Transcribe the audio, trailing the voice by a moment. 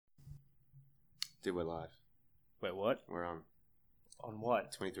Dude, we're live. Wait, what? We're on On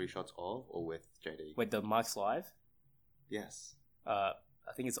what? 23 shots of or with JD? Wait, the mic's live? Yes. I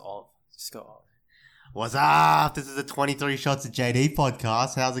think it's off. Just go off. What's up? This is the 23 Shots of JD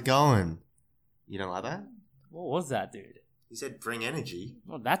podcast. How's it going? You don't like that? What was that, dude? You said bring energy.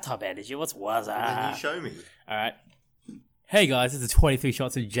 Not that type of energy. What's was And then that? you show me. Alright. Hey guys, this is 23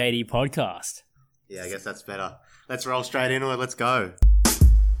 Shots of JD podcast. Yeah, I guess that's better. Let's roll straight into it. Let's go.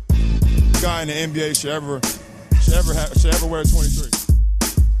 Guy in the NBA should ever wear 23.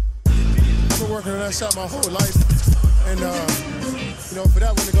 I've been working on that shot my whole life, and for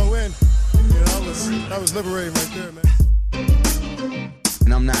that one to go in, that was liberating right there, man.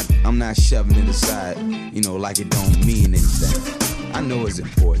 And I'm not shoving it aside, like it don't mean anything. I know it's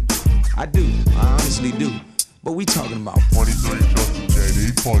important. I do. I honestly do. But we talking about 23 Shots of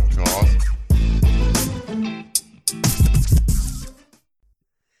JD podcast.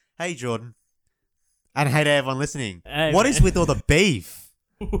 Hey, Jordan. And hey to everyone listening. Hey, what man. is with all the beef?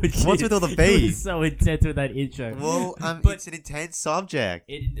 What's with all the It beef? was so intense with that intro. Well, But it's an intense subject.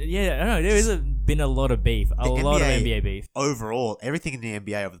 I don't know. There has been a lot of beef. A lot of NBA beef. Overall, everything in the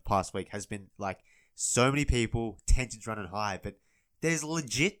NBA over the past week has been like so many people, tensions running high, but there's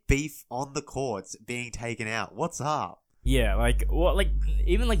legit beef on the courts being taken out. What's up? Yeah,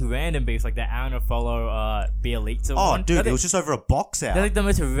 even random beefs, like the Aaron Follow Bielitsa Oh, one. dude, it was just over a box out. They're like the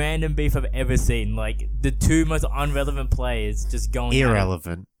most random beef I've ever seen. Like the two most irrelevant players just going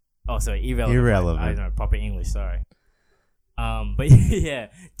Irrelevant. Oh, sorry, irrelevant. Irrelevant. I don't know proper English. Sorry. But yeah,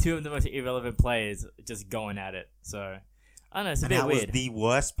 two of the most irrelevant players just going at it. So I don't know. It's a And bit that weird. was the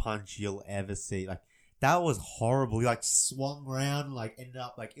worst punch you'll ever see. Like that was horrible. He swung around, ended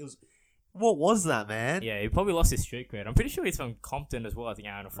up it was. What was that, man? Yeah, he probably lost his street cred. I'm pretty sure he's from Compton as well. I think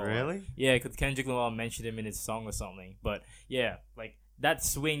Aaron Follow. Really? Yeah, because Kendrick Lamar mentioned him in his song or something. But yeah, that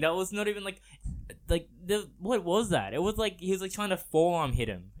swing, that was not even what was that? It was he was trying to forearm hit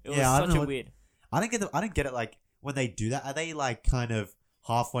him. It was such a weird. I don't get it. Like when they do that, are they kind of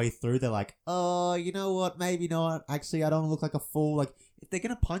halfway through? They're like, oh, you know what? Maybe not. Actually, I don't look like a fool. Like if they're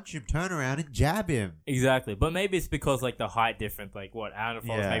gonna punch him, turn around and jab him. Exactly, but maybe it's because the height difference. Aaron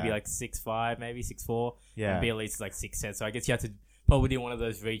Follow is maybe 6'5", maybe 6'4", Yeah. and Bielitsa is 6'10". So I guess you have to probably do one of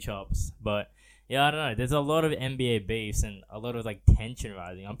those reach ups. But yeah, I don't know. There's a lot of NBA beefs and a lot of tension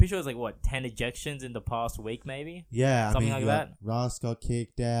rising. I'm pretty sure it's 10 ejections in the past week, maybe. Yeah, Something like that. Russ got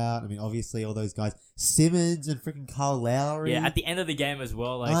kicked out. I mean, obviously all those guys, Simmons and freaking Kyle Lowry. Yeah, at the end of the game as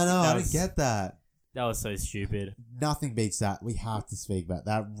well. I know. I don't get that. That was so stupid. Nothing beats that. We have to speak about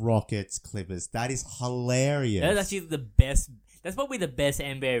that. Rockets Clippers. That is hilarious. That's actually the best. That's probably the best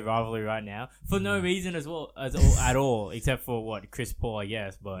NBA rivalry right now for no reason at all, except for Chris Paul, I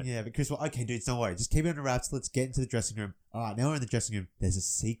guess. But yeah, but Chris, well, okay, dudes, don't worry. Just keep it under wraps. Let's get into the dressing room. All right, now we're in the dressing room. There's a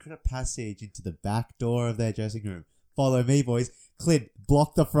secret passage into the back door of their dressing room. Follow me, boys. Clint,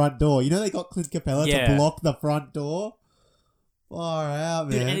 block the front door. You know they got Clint Capella to block the front door? Far out,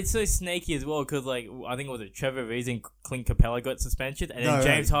 man. Dude, and it's so snaky as well because, I think it was Trevor Reeves and Clint Capella got suspension, and then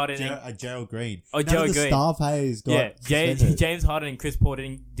James Harden Gerald Green. Oh, None Gerald of the Green. star players got suspended. James Harden and Chris Paul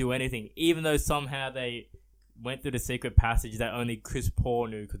didn't do anything, even though somehow they went through the secret passage that only Chris Paul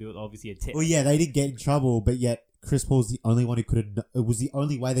knew because it was obviously a tip. Well, yeah, they didn't get in trouble, but yet Chris Paul's the only one who could have. It was the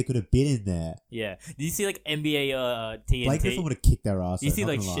only way they could have been in there. Yeah. Did you see NBA TNT? Blake Griffin would have kicked their ass. Did you see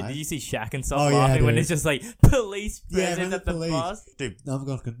not gonna lie. Did you see Shaq and stuff Oh, yeah, laughing when dude. it's just police Yeah, present at the bus? Dude, I'm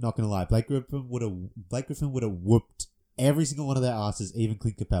not gonna lie. Blake Griffin would have whooped every single one of their asses, even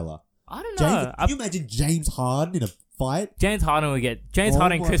Clint Capella. I don't know. Can you imagine James Harden in a fight? James Harden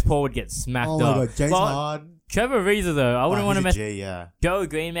and Chris Paul would get smacked Oh up. my god, James Harden. Trevor Reeves though, I wouldn't want to mess. Yeah, Joe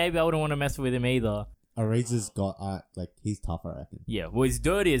Green maybe I wouldn't want to mess with him either. Ariza's got he's tough, I reckon. Yeah, well, he's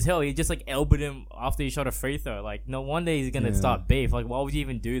dirty as hell. He just elbowed him after he shot a free throw. No wonder he's gonna start beef. Why would you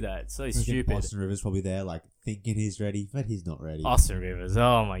even do that? It's so stupid. Austin Rivers probably there, thinking he's ready, but he's not ready. Austin Rivers,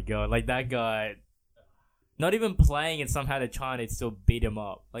 oh my god, that guy, not even playing, and somehow they're trying to still beat him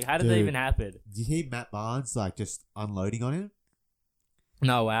up. How did that even happen? Did you hear Matt Barnes just unloading on him?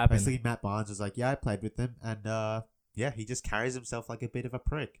 No, what happened? Basically, Matt Barnes was like, "Yeah, I played with them," and he just carries himself like a bit of a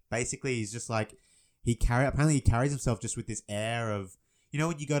prick. Basically, he's just apparently he carries himself just with this air of,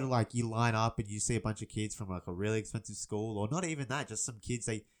 when you go to you line up and you see a bunch of kids from a really expensive school, or not even that, just some kids,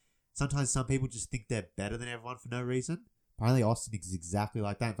 sometimes some people just think they're better than everyone for no reason. Apparently Austin is exactly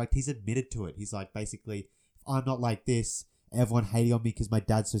like that. In fact, he's admitted to it. He's basically, if I'm not like this, everyone hating on me because my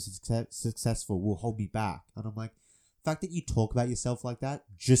dad's so successful will hold me back. And I'm like, the fact that you talk about yourself like that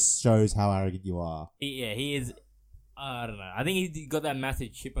just shows how arrogant you are. Yeah, he is. I don't know. I think he got that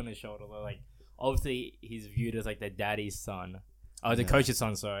massive chip on his shoulder. Obviously, he's viewed as the daddy's son. Oh, the Yeah. coach's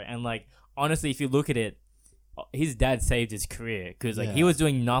son, sorry. And like honestly, if you look at it, his dad saved his career because like he Yeah. was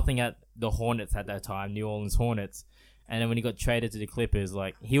doing nothing at the Hornets at that time, New Orleans Hornets. And then when he got traded to the Clippers,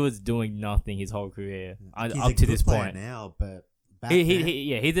 like he was doing nothing his whole career He's up a to good this player point. now, but back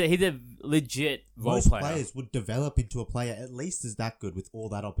He, then, he's a legit role most player. players would develop into a player at least as that good with all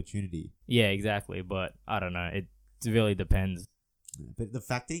that opportunity. Yeah, exactly. But I don't know. It really depends. But the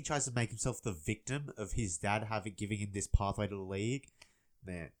fact that he tries to make himself the victim of his dad giving him this pathway to the league,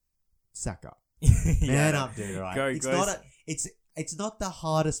 man, sack up, man up, dude. Right? It's not the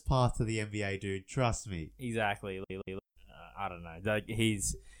hardest path to the NBA, dude. Trust me. Exactly. I don't know. Like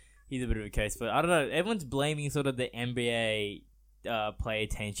he's a bit of a case, but I don't know. Everyone's blaming sort of the NBA play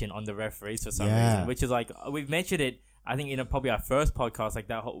attention on the referees for some reason, which is like we've mentioned it. I think in probably our first podcast, like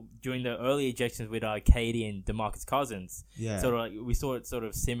that during the early ejections with Katie and DeMarcus Cousins. Yeah. Sort of like we saw it sort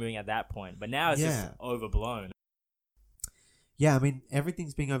of simmering at that point, but now it's just overblown. Yeah, I mean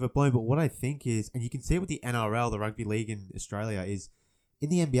everything's being overblown. But what I think is, and you can see it with the NRL, the rugby league in Australia, is in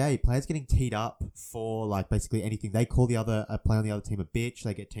the NBA, players getting teed up for like basically anything. They call a player on the other team a bitch.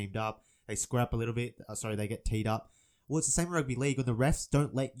 They get teamed up. They scrap a little bit. They get teed up. Well, it's the same in rugby league. When the refs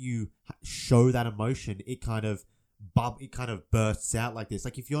don't let you show that emotion, it kind of bursts out like this.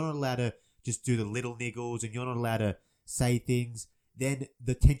 Like if you're not allowed to just do the little niggles and you're not allowed to say things, then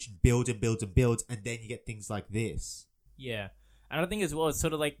the tension builds and builds and builds, and then you get things like this. Yeah, and I think as well, it's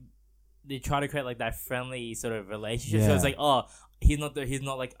sort of like they try to create like that friendly sort of relationship. So Yeah. it's like, oh, he's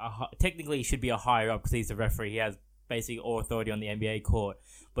not like technically he should be a higher up because he's a referee. He has basically all authority on the NBA court,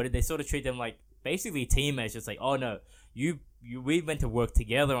 but they sort of treat them like basically teammates. Just like, oh no, we went to work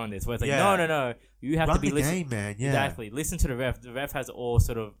together on this. Where it's like, Yeah. no, you have Run to be the listening. game, man. Yeah. Exactly. Listen to the ref. The ref has all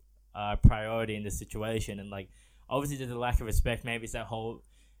sort of priority in this situation, and like obviously there's a lack of respect. Maybe it's that whole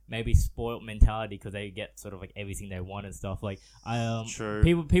spoiled mentality because they get sort of like everything they want and stuff. Like True.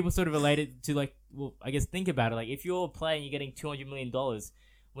 people sort of relate it to like, well, I guess think about it. Like if you're playing, you're getting $200 million.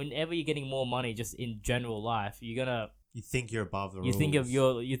 Whenever you're getting more money, just in general life, you're gonna. You think you're above the rules.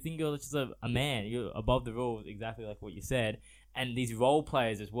 You think you're just a man. You're above the rules, exactly like what you said. And these role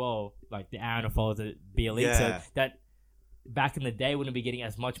players as well, like the Aaron Folds, the Bielitsa, Yeah. that back in the day wouldn't be getting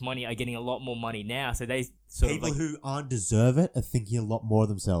as much money, are getting a lot more money now. So they sort People of like, who aren't deserve it are thinking a lot more of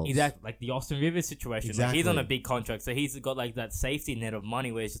themselves. exactly like the Austin Rivers situation. Like he's on a Exactly. big contract, so he's got like that safety net of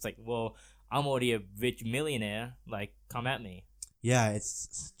money where it's just like, well, I'm already a rich millionaire. Like, come at me. Yeah,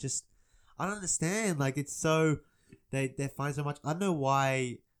 it's just I don't understand. Like it's so they find so much. I don't know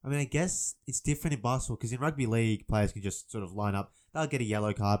why. I mean, I guess it's different in basketball because in rugby league, players can just sort of line up. They'll get a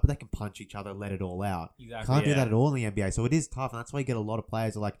yellow card, but they can punch each other, let it all out. Exactly. Can't do yeah. that at all in the NBA. So it is tough, and that's why you get a lot of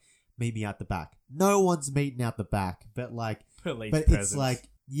players are like, meet me out the back. No one's meeting out the back, but like, Police but presence. it's like,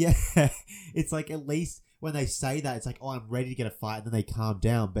 yeah, it's like at least when they say that, it's like, oh, I'm ready to get a fight, and then they calm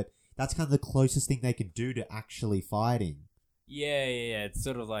down. But that's kind of the closest thing they can do to actually fighting. Yeah. It's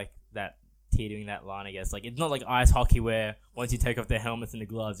sort of like that teetering that line, I guess. Like it's not like ice hockey where once you take off the helmets and the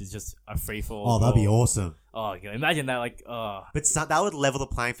gloves, it's just a free fall. Oh, that'd be awesome. Oh, God, imagine that. Like, oh, But that would level the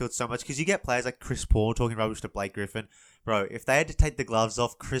playing field so much because you get players like Chris Paul talking rubbish to Blake Griffin. Bro, if they had to take the gloves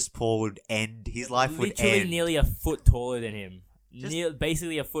off, Chris Paul would end. His life would literally end. nearly a foot taller than him. Just-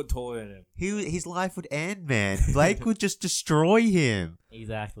 Basically a foot taller than him. His life would end, man. Blake would just destroy him.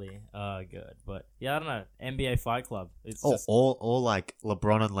 Exactly. Oh, good. But yeah, I don't know. NBA Fight Club. It's Oh, just. or like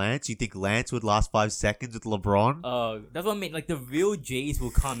LeBron and Lance. You think Lance would last 5 seconds with LeBron? Oh, that's what I mean. Like the real G's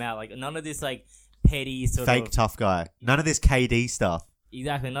will come out. Like none of this like petty sort Fake of. tough guy. None of this KD stuff.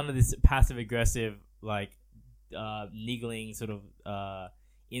 Exactly. None of this passive aggressive like niggling sort of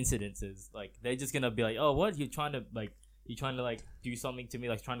incidences. Like they're just gonna be like, oh, what you're trying to like do something to me,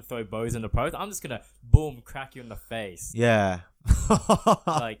 like trying to throw bows in the post. I'm just gonna boom crack you in the face. Yeah.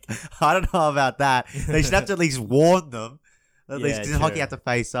 Like I don't know about that. They should have to at least warn them. At Yeah, least in hockey, true. you have to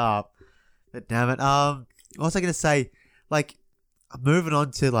face up. But damn it. What was I gonna say? Like, moving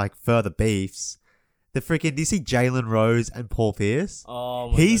on to like further beefs. The freaking. Do you see Jalen Rose and Paul Pierce?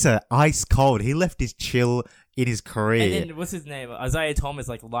 oh, my He's God. a ice cold. He left his chill in his career. And then what's his name? Isaiah Thomas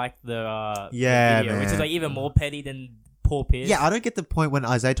liked the Yeah, the video, which is man. like even more petty than Paul Pierce. Yeah, I don't get the point when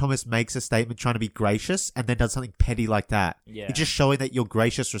Isaiah Thomas makes a statement trying to be gracious and then does something petty like that. Yeah. It's just showing that your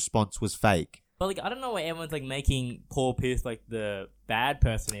gracious response was fake. But like I don't know why everyone's like making Paul Pierce like the bad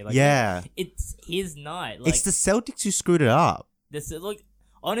person here. Like Yeah. it's his night. Like It's the Celtics who screwed it up. this look.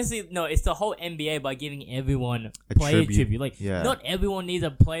 Honestly, no, it's the whole NBA by giving everyone A player tribute. tribute. Like, Yeah. not everyone needs a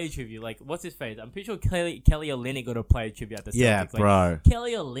player tribute. Like, what's his face? I'm pretty sure Kelly Olynyk got a player tribute at the Celtics. Yeah, Like, bro.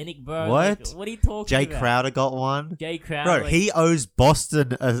 Kelly Olynyk, bro. What? Like, what are you talking Jay about? Crowder got one. Jay Crowder. Bro, like, he owes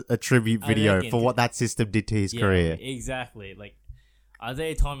Boston a tribute I video reckon. for what that system did to his yeah, career. Exactly. Like,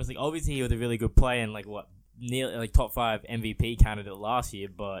 Isaiah Thomas, like obviously he was a really good player and like nearly like top 5 MVP candidate last year,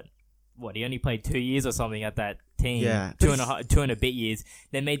 but he only played 2 years or something at that team. Yeah. 2 and a bit years.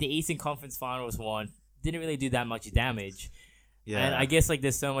 Then made the Eastern Conference Finals one. Didn't really do that much damage. Yeah. And I guess like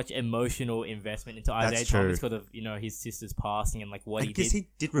there's so much emotional investment into Isaiah Thomas because of his sister's passing and like what he did. I guess he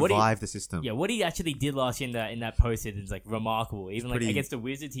did revive the system. Yeah, what he actually did last year in that postseason is like remarkable. Even like against the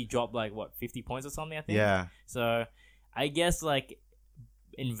Wizards, he dropped like 50 points or something. I think. Yeah. So I guess like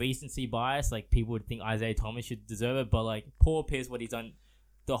in recency bias, like people would think Isaiah Thomas should deserve it, but like Paul Pierce, what he's done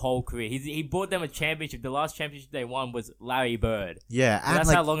the whole career, he brought them a championship. The last championship they won was Larry Bird. Yeah, and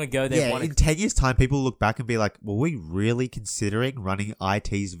that's how long ago they won. In 10 years' time, people look back and be like, "Were we really considering running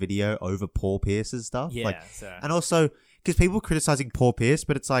IT's video over Paul Pierce's stuff?" Yeah, and also because people were criticizing Paul Pierce,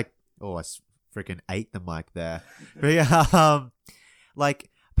 but it's like, oh, I freaking ate the mic there. But,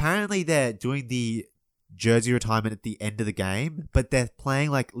 like apparently they're doing the jersey retirement at the end of the game, but they're playing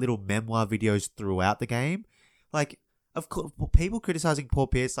like little memoir videos throughout the game, like. Of course, people criticizing Paul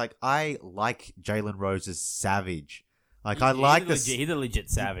Pierce, like, I like Jalen Rose as savage. Like, he's a legit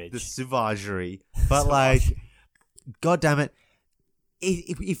savage. The savagery. But, like, God damn it.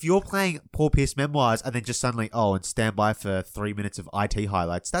 If you're playing Paul Pierce memoirs and then just suddenly, and stand by for 3 minutes of IT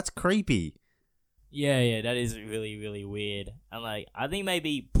highlights, that's creepy. Yeah, that is really, really weird. And, like, I think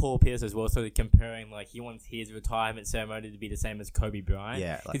maybe Paul Pierce as well, sort of comparing, like, he wants his retirement ceremony to be the same as Kobe Bryant.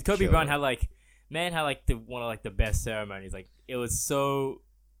 Yeah. Because Kobe Bryant had, like, man had like one of like the best ceremonies. Like it was so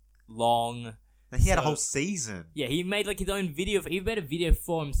long. He had a whole season. Yeah, he made like his own video. He made a video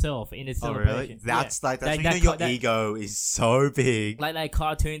for himself in his celebration. Oh really? That's when your ego is so big. Like that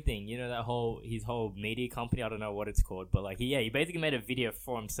cartoon thing, his whole media company. I don't know what it's called, but like he basically made a video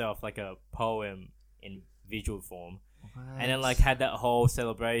for himself, like a poem in visual form. What? And then like had that whole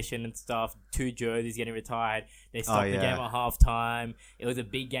celebration and stuff. 2 jerseys getting retired. They stopped the game at halftime. It was a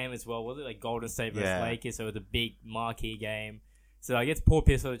big game as well. Was it like Golden State versus Lakers? So it was a big marquee game. So I guess Paul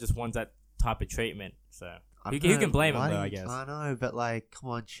Pierce just wants that type of treatment. So who can blame him though? I guess I know, but like,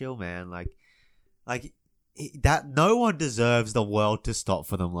 come on, chill, man. Like that. No one deserves the world to stop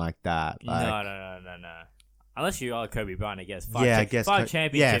for them like that. Like, no. Unless you are Kobe Bryant, I guess. I guess 5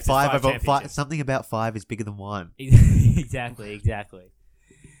 championships. Yeah, five championships. Something about 5 is bigger than 1. Exactly.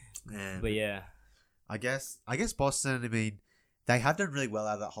 Man. But yeah, I guess Boston. I mean, they have done really well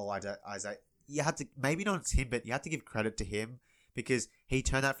out of that whole Isaiah. You had to maybe not him, but you had to give credit to him because he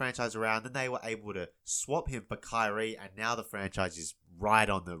turned that franchise around. Then they were able to swap him for Kyrie, and now the franchise is right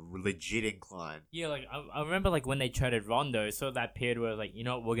on the legit incline. Yeah, like I remember like when they traded Rondo, so that period where like,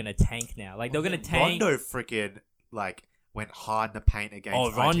 we're gonna tank now. Like they're gonna tank. Rondo freaking like went hard in the paint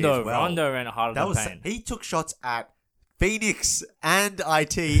against. Rondo ran hard in the paint. He took shots at Phoenix and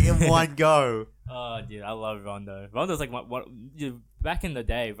IT in one go. Oh, dude, I love Rondo. Rondo's like back in the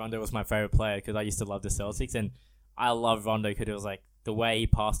day. Rondo was my favorite player because I used to love the Celtics, and I love Rondo because it was like the way he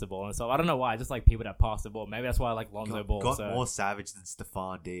passed the ball and stuff. I don't know why. I just like people that pass the ball. Maybe that's why I like Lonzo Ball. Got more savage than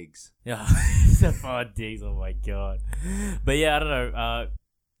Stephon Diggs. Yeah, Stephon Diggs. Oh my god. But yeah, I don't know. I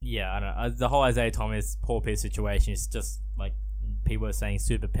don't know. The whole Isaiah Thomas, Paul Pierce situation is just like people are saying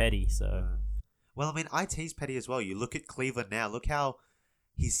super petty. So, well, I mean, IT's petty as well. You look at Cleveland now. Look how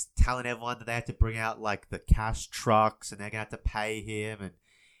he's telling everyone that they have to bring out like the cash trucks and they're gonna have to pay him, and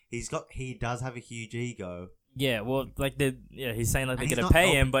he does have a huge ego. Yeah, well, like he's saying like they're gonna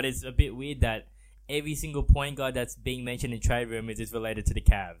pay him, but it's a bit weird that every single point guard that's being mentioned in trade rumors is related to the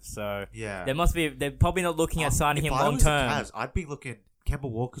Cavs. So yeah, they're probably not looking at signing him long term. Cavs, I'd be looking.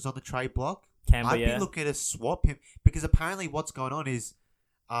 Kemba Walker's on the trade block. I'd be looking to swap him because apparently what's going on is,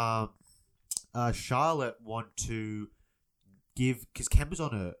 Charlotte want to give because Kemba's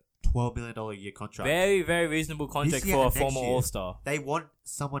on a $12 million a year contract. Very, very reasonable contract for a former All-Star. They want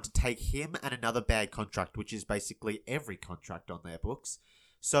someone to take him and another bad contract, which is basically every contract on their books.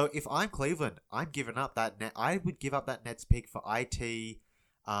 So if I'm Cleveland, I'm giving up that net. I would give up that Nets pick for IT.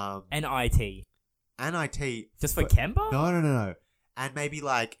 And IT. Just for Kemba? No. And maybe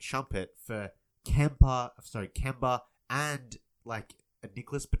like Shumpert for Kemba and like a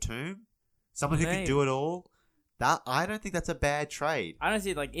Nicholas Batum. Someone who can do it all. That I don't think that's a bad trade. I don't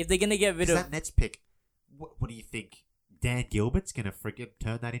see like if they're gonna get rid of that Nets pick. What do you think? Dan Gilbert's gonna freaking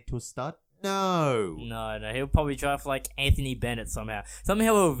turn that into a stud? No. He'll probably draft like Anthony Bennett somehow. Somehow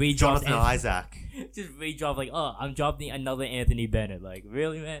he'll redraft Jonathan Isaac. Just redraft like, I'm drafting another Anthony Bennett. Like,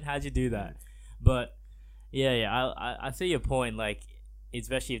 really, man? How'd you do that? But yeah, I see your point. Like,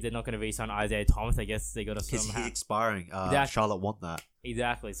 especially if they're not going to re-sign Isaiah Thomas, I guess they got to somehow. Because he's expiring. Charlotte want that.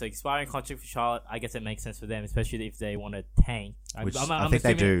 Exactly. So expiring contract for Charlotte, I guess it makes sense for them, especially if they want to tank. Which I think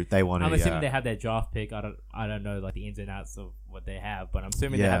they do. They want to. I'm assuming they have their draft pick. I don't know like the ins and outs of what they have, but I'm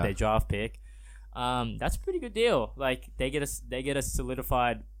assuming they have their draft pick. That's a pretty good deal. Like they get a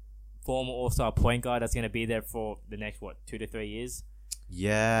solidified former All-Star point guard that's going to be there for the next 2 to 3 years.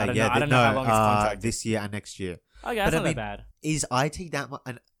 Yeah, I don't know how long his contract is. this year and next year. Okay, that's not that bad. Is IT that much?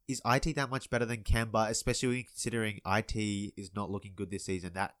 Is IT that much better than Kemba, especially considering IT is not looking good this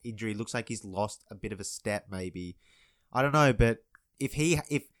season? That injury looks like he's lost a bit of a step, maybe. I don't know, but if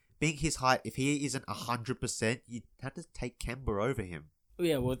being his height, if he isn't 100%, you'd have to take Kemba over him.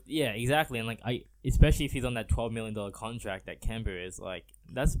 Yeah, well, yeah, exactly, and like especially if he's on that $12 million contract that Kemba is, like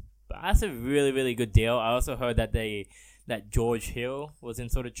that's a really, really good deal. I also heard that George Hill was in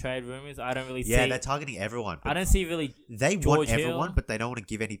sort of trade rumors. I don't really see. Yeah, they're targeting everyone. I don't see really. They George want everyone, Hill. but they don't want to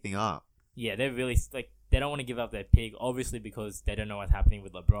give anything up. Yeah, they're really like they don't want to give up their pick, obviously because they don't know what's happening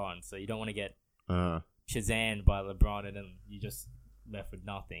with LeBron. So you don't want to get Shazammed by LeBron and then you just left with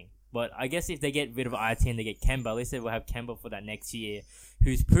nothing. But I guess if they get rid of IT and they get Kemba, at least they will have Kemba for that next year,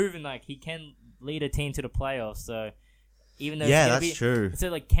 who's proven like he can lead a team to the playoffs. So even though that's true. So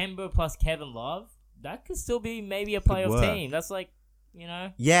like Kemba plus Kevin Love, that could still be maybe a playoff team. That's like, you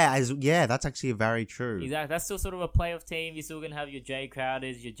know. Yeah, that's actually very true. Exactly. That's still sort of a playoff team. You're still gonna have your Jay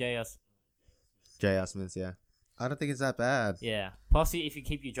Crowders, your J.R. Smiths, yeah. I don't think it's that bad. Yeah. Plus, if you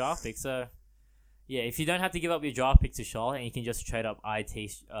keep your draft pick, so yeah, if you don't have to give up your draft pick to Charlotte and you can just trade up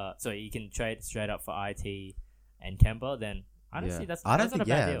IT, so you can trade straight up for IT and Kemba, then honestly, that's not a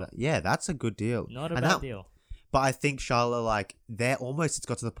bad deal. Yeah, that's a good deal. Not a bad deal. But I think Charlotte, like, it's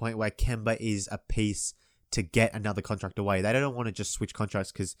got to the point where Kemba is a piece to get another contract away. They don't want to just switch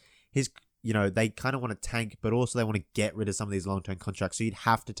contracts because they kind of want to tank, but also they want to get rid of some of these long-term contracts. So you'd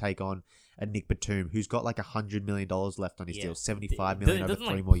have to take on a Nick Batum, who's got like $100 million left on his deal, $75 million over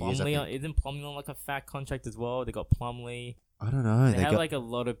 3 more years. Isn't Plumlee on like a fat contract as well? They got Plumlee. I don't know. They have like a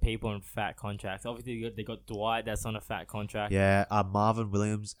lot of people on fat contracts. Obviously, they got Dwight that's on a fat contract. Yeah, Marvin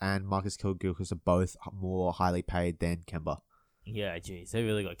Williams and Marcus Gilchrist are both more highly paid than Kemba. Yeah, geez, they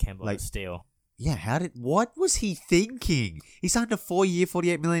really got Kemba on a steal. Yeah, what was he thinking? He signed a 4-year,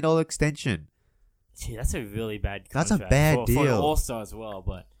 $48 million extension. Gee, that's a really bad contract. That's a bad deal. For an All-Star as well,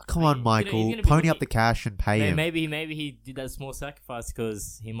 but... Come on, Michael. Pony up the cash and pay him. Maybe he did that small sacrifice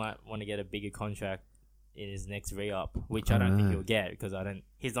because he might want to get a bigger contract in his next re-up, which I don't think he'll get because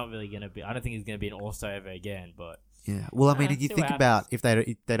he's not really going to be... I don't think he's going to be an All-Star ever again, but... Yeah, well, I mean, if you think about if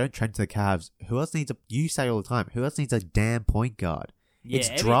they don't trade to the Cavs, who else needs you say all the time, who else needs a damn point guard? Yeah,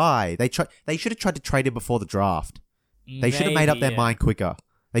 it's dry. They should have tried to trade him before the draft. They should have made up their mind quicker.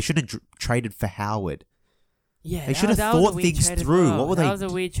 They should have traded for Howard. Yeah, they should have thought things through. Well. What were they? That was a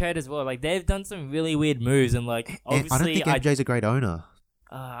weird trade as well. Like they've done some really weird moves, and like obviously, I don't think MJ's a great owner.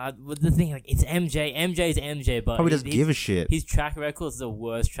 But the thing, like, it's MJ. MJ's MJ, but probably doesn't give a shit. His track record is the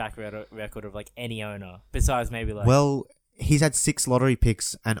worst track record of like any owner, besides maybe like. Well, he's had 6 lottery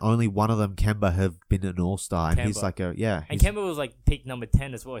picks, and only one of them, Kemba, have been an All-Star, and he's like And Kemba was like pick number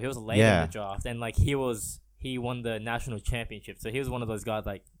 10 as well. He was late in the draft, and like he won the national championship, so he was one of those guys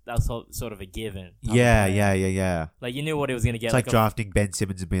like that's sort of a given. Yeah. Like you knew what he was gonna get. It's like drafting Ben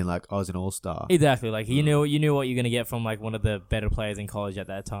Simmons and being like, "I was an All-Star." Exactly. Like you knew what you're gonna get from like one of the better players in college at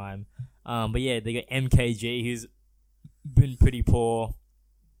that time. But yeah, they got MKG, who's been pretty poor.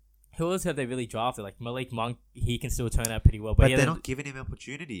 Who else have they really drafted? Like Malik Monk, he can still turn out pretty well, but they're not giving him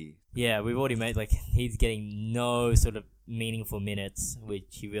opportunity. Yeah, we've already made he's getting no sort of meaningful minutes, which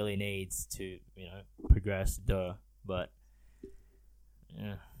he really needs to progress. But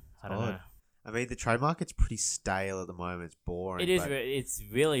yeah, I don't know. I mean, the trade market's pretty stale at the moment. It's boring. It is. It's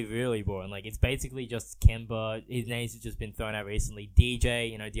really, really boring. Like, it's basically just Kemba. His name's just been thrown out recently.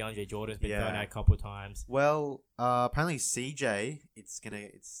 DJ, DeAndre Jordan's been thrown out a couple of times. Well, apparently CJ, it's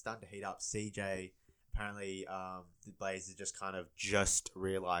starting to heat up. CJ, apparently, the Blazers are just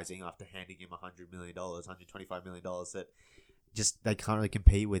realizing after handing him $100 million, $125 million, that they can't really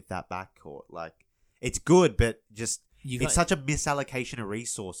compete with that backcourt. Like, it's good, but just... It's such a misallocation of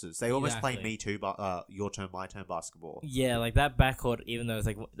resources. They almost play me too, but your turn, my turn basketball. Yeah, like that backcourt, even though it's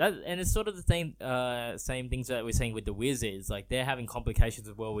like that, and it's sort of the same things that we're saying with the Wizards. Like they're having complications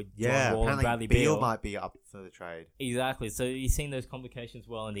as well with John Wall and Bradley Beal. Might be up for the trade. Exactly. So you're seeing those complications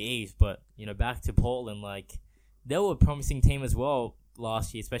well in the East, but back to Portland, like they were a promising team as well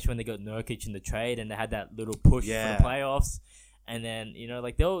last year, especially when they got Nurkic in the trade and they had that little push for the playoffs. And then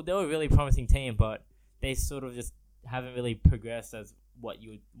like they were a really promising team, but they sort of just haven't really progressed as what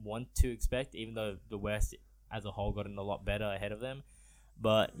you would want to expect, even though the West as a whole gotten a lot better ahead of them.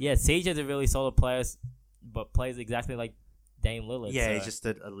 But yeah, CJ's a really solid player, but plays exactly like Dame Lillard. Yeah, he's just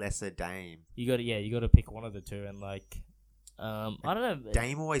a lesser Dame. You got to pick one of the two, and I don't know.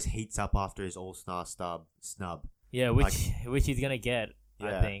 Dame always heats up after his All-Star snub. Yeah, which he's gonna get.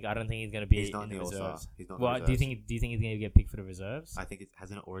 Yeah. I think. I don't think he's gonna be He's not in in the the All-Star. reserves. He's not in the Well, do you reserves. think he's gonna get picked for the reserves? I think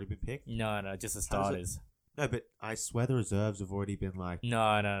hasn't it already been picked? No, just the How's it- starters. No, but I swear the reserves have already been like,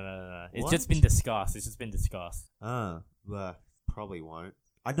 No. It's What? just been discussed. well, probably won't.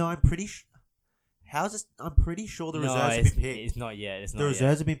 I know. I'm pretty. How's this? I'm pretty sure the No, reserves have it's, been picked. it's not yet. It's not The yet.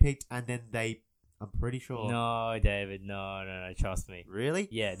 reserves have been picked, and then I'm pretty sure. No, David. No. Trust me. Really?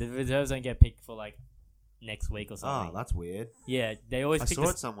 Yeah, the reserves don't get picked for like next week or Oh, something. that's weird. Yeah, they always I pick saw the,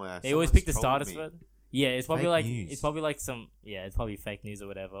 it somewhere. they always Someone's pick the told starters me. for it. Yeah, it's probably Fake like news. it's probably like some it's probably fake news or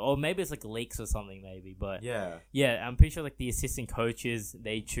whatever, or maybe it's like leaks or something maybe. But Yeah. I'm pretty sure like the assistant coaches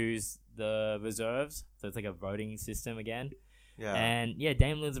they choose the reserves, so it's like a voting system again. Yeah. And yeah,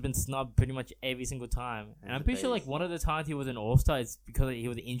 Dame Lillard's been snubbed pretty much every single time, and I'm pretty sure like one of the times he was an All-Star is because he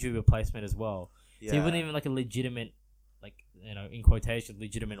was an injury replacement as well. So he wasn't even like a legitimate, like in quotation,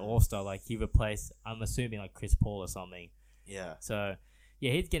 legitimate All-Star. Like he replaced, I'm assuming like Chris Paul or something. Yeah. So,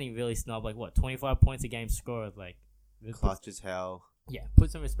 yeah, he's getting really snubbed. Like, what, 25 points a game scored? Like, Clutch as hell. yeah, put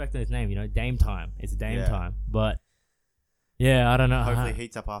some respect on his name. Dame time. It's Dame Yeah. time. But, yeah, I don't know. Hopefully, it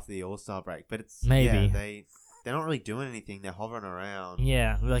heats up after the All Star break. But it's Maybe. yeah, they're not really doing anything. They're hovering around.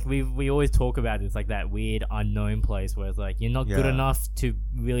 Yeah, like we always talk about it. It's like that weird unknown place where it's like you're not good Yeah. enough to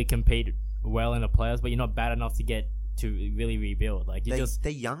really compete well in the playoffs, but you're not bad enough to get to really rebuild. Like you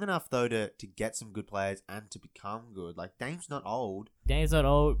They're young enough though to get some good players and to become good. Like Dame's not old. Dame's not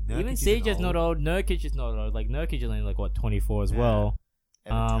old. Nurkic Even isn't CJ's not old. Nurkic is not old. Like Nurkic is only like what 24 as Yeah. well.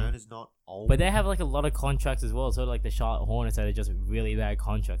 Evan Turner's not old. But they have like a lot of contracts as well. Sort of like the Charlotte Hornets that are just really bad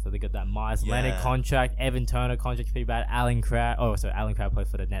contracts. So they got that Myers Leonard Yeah. contract, Evan Turner contract's pretty bad. Alan Crabbe. Oh, sorry, Alan Crabbe plays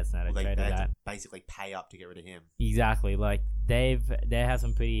for the Nets now. Well, They they traded had that. to basically pay up to get rid of him. Exactly. Like they have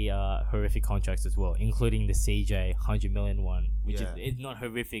some pretty horrific contracts as well, including the CJ 100 million one, which Yeah. is it's not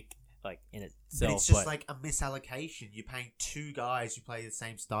horrific like in itself. But it's just like a misallocation. You're paying two guys who play the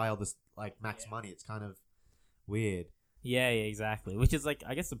same style, this like max money. It's kind of weird. yeah, exactly. Which is like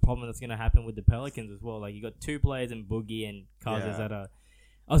I guess the problem that's gonna happen with the Pelicans as well. Like you got two players in Boogie and Cousins Yeah. that are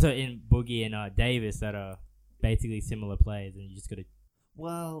also in Boogie and Davis that are basically similar players, and you just gotta.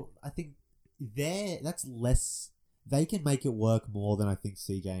 Well, I think that's less. They can make it work more than I think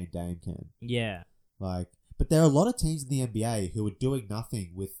CJ and Dame can. Yeah. But there are a lot of teams in the NBA who are doing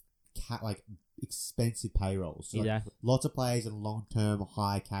nothing with expensive payrolls. So, Exactly. lots of players in long-term,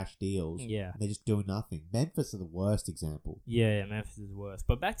 high cash deals. Yeah. And they're just doing nothing. Memphis are the worst example. Yeah, Memphis is worse.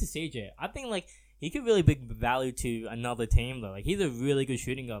 But back to CJ, I think like he could really bring value to another team though. Like he's a really good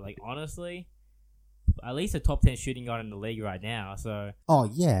shooting guard. Like honestly, at least a top 10 shooting guard in the league right now. So Oh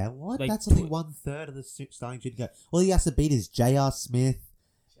yeah, what? Like, That's only put- 1/3 of the starting shooting guard. All he has to beat is J.R. Smith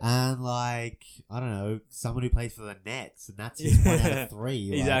and I don't know, someone who plays for the Nets, and that's his 1 out of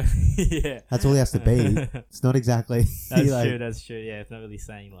 3. exactly, yeah. That's all he has to beat. It's not exactly. That's like- true. That's true. Yeah, it's not really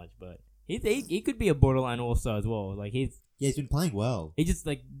saying much, but he could be a borderline all-star as well. Like Yeah, he's been playing well. he just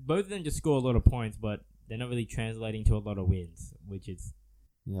like both of them just score a lot of points, but they're not really translating to a lot of wins, which is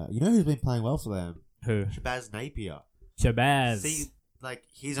Yeah, you know who's been playing well for them? who Shabazz Napier. Shabazz. See, like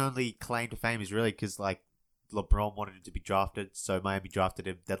his only claim to fame is really because like LeBron wanted him to be drafted, so Miami drafted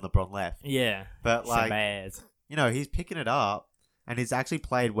him. Then LeBron left. yeah, But like Shabazz. he's picking it up, and he's actually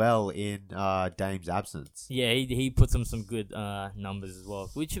played well in Dame's absence. Yeah, he puts him some good numbers as well.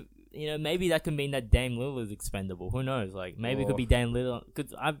 Which maybe that could mean that Dame Lillard is expendable. Who knows? Like maybe it could be Dame Lillard.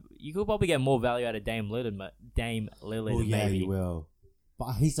 You could probably get more value out of Dame Lillard, but Dame Lillard Oh yeah, maybe. he will.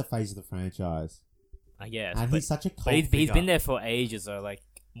 But he's the face of the franchise, I guess. and but he's such a cult but he's figure. been there for ages. So like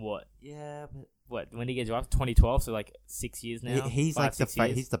what? Yeah, but When did he get drafted? 2012. So like 6 years now. he's 5, like 6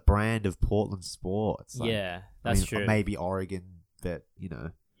 years? he's the brand of Portland sports. Like, Yeah, that's true. Maybe Oregon, but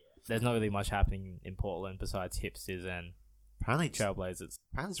There's not really much happening in Portland besides hipsters and apparently Trailblazers.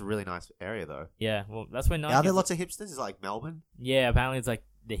 it's a really nice area though. Yeah, well, that's where Nike. Are there lots of hipsters? Is it like Melbourne? Yeah, apparently it's like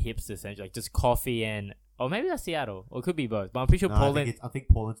the hipster essentially, like just coffee and. Or maybe that's Seattle, or it could be both. But I'm pretty sure No, Portland I think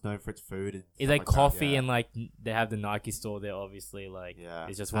Portland's known for its food and is stuff like that, coffee yeah. and like they have the Nike store there. Obviously, like Yeah,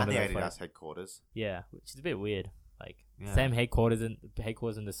 it's just one and of the those Adidas places. headquarters. Yeah, which is a bit weird. Like Yeah. same headquarters in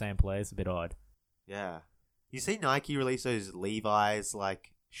the same place. A bit odd. Yeah, you see Nike release those Levi's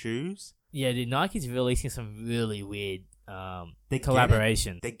like shoes. Yeah, dude, Nike's releasing some really weird They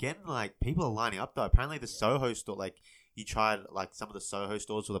collaborations. They're getting like people are lining up though. Apparently the Soho store, like you tried like some of the Soho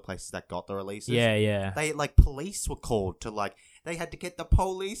stores were the places that got the releases. Yeah. They like police were called to like they had to get the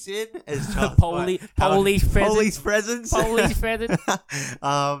police in as Charles Police Police presence. presence. Police presence.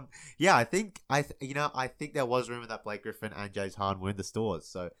 Yeah, I think I think there was rumor that Blake Griffin and James Harden were in the stores,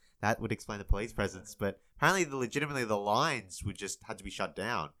 so that would explain the police presence. But apparently, legitimately, the lines would just had to be shut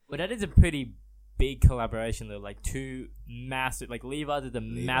down. Well, that is a pretty big collaboration though. Like two massive, like Levi's is a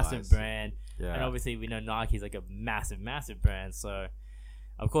massive brand, and obviously we know Nike's like a massive brand. So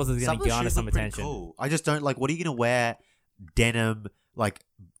of course it's going to garner some attention. Cool. I just don't like. What are you going to wear denim, like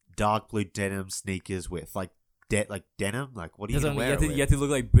dark blue denim sneakers with, like denim? Like what are you going to wear? You have to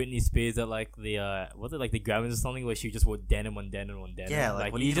look like Britney Spears at like the was it like the Grammys or something where she just wore denim on denim on denim. Yeah,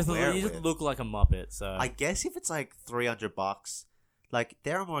 like what you just look like a Muppet. So I guess if it's like $300, like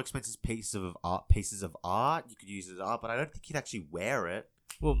there are more expensive pieces of art you could use as art, but I don't think you'd actually wear it.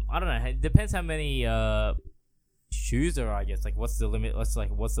 Well, I don't know. It depends how many shoes there are, I guess. Like what's the limit? What's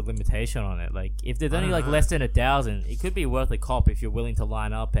the limitation on it? Like if there's only like less than 1,000, it could be worth a cop if you're willing to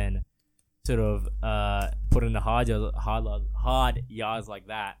line up and sort of put in the hard yards like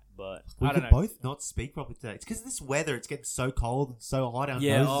that. But we I don't can know. both not speak properly today. It's because of this weather. It's getting so cold and so hot. Our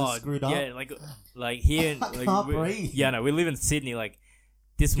Yeah, noses are screwed up. yeah, like here. I can't breathe. Yeah, no, we live in Sydney. Like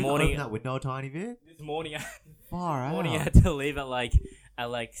this Can you morning, open that window a tiny bit. this morning, Far out. I had to leave at like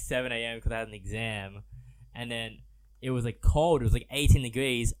 7 a.m. because I had an exam, and then it was like cold. It was like 18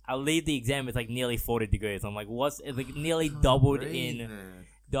 degrees. I leave the exam. It's like nearly 40 degrees. I'm like, it's like nearly doubled in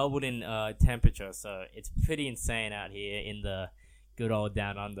temperature. So it's pretty insane out here in the good old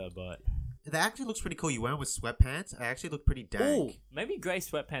down under. But That actually looks pretty cool. You wear them with sweatpants. They actually look pretty dank. ooh, maybe grey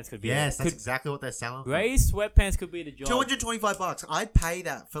sweatpants could be. Yes, that's exactly what they're selling. Grey sweatpants could be the job. $225. I'd pay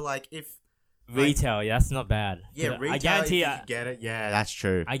that for like if Retail, yeah, that's not bad. yeah, retail. I guarantee. if you get it. Yeah, that's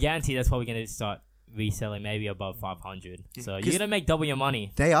true. I guarantee that's probably going to start reselling maybe above 500. So you're 'Cause gonna make double your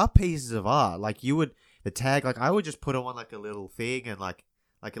money. They are pieces of art. Like you would the tag. Like I would just put them on like a little thing and like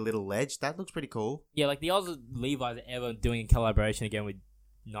a little ledge. That looks pretty cool. Yeah, like the odds of Levi's ever doing a collaboration again with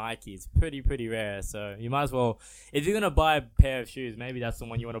Nike is pretty rare. So you might as well, if you're gonna buy a pair of shoes, maybe that's the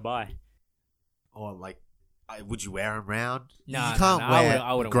one you want to buy. Or like, would you wear them around? Nah, you can't nah, wear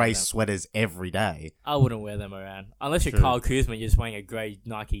I wouldn't grey wear them. sweaters every day. I wouldn't wear them around unless you're True. Kyle Kuzma. You're just wearing a grey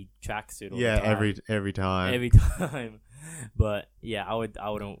Nike tracksuit. All the time. every time. every time. But yeah, I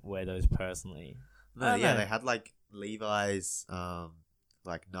wouldn't wear those personally. No, I don't yeah, know. they had like Levi's,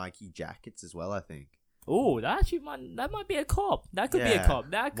 like Nike jackets as well. I think. Oh, that might be a cop. That could be a Yeah.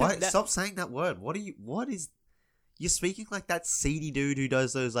 cop. That could. Why, that- stop saying that word. What is? You're speaking like that seedy dude who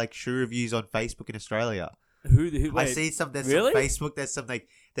does those like shoe reviews on Facebook in Australia. Who? I Wait, see some. There's really? some Facebook. There's some like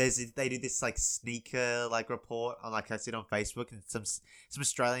they do this like sneaker like report on like I see it on Facebook and some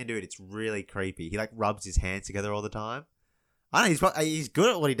Australian dude. It's really creepy. He like rubs his hands together all the time. I don't know. He's good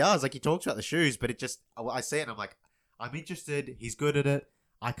at what he does. Like he talks about the shoes, but it just I see it and I'm like I'm interested. He's good at it.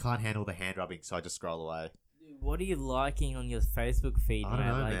 I can't handle the hand rubbing, so I just scroll away. What are you liking on your Facebook feed, I don't man?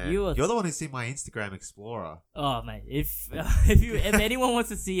 know, Like man. you're the one who's seen my Instagram Explorer. Oh man, if anyone wants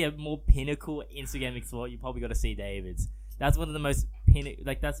to see a more pinnacle Instagram Explorer, you probably got to see David's. That's one of the most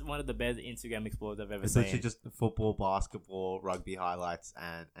that's one of the best Instagram Explorers I've ever It's seen. literally just football, basketball, rugby highlights,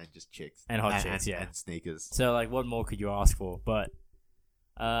 and just chicks And hot chicks, yeah. and sneakers. So like, what more could you ask for? But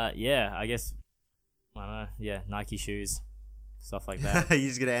yeah, I guess I don't know. Yeah, Nike shoes, stuff like that. You're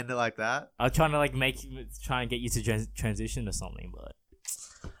just gonna end it like that? I was trying to like try and get you to transition to something, but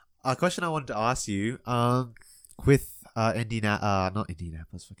A question I wanted to ask you, with not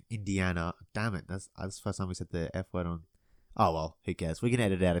Indianapolis, fucking Indiana. Damn it, that's the first time we said the F word on. Oh well, who cares? We can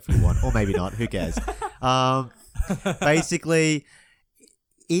edit it out if you want, or maybe not. Who cares? Basically,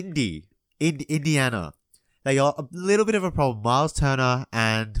 Indiana. They got a little bit of a problem. Miles Turner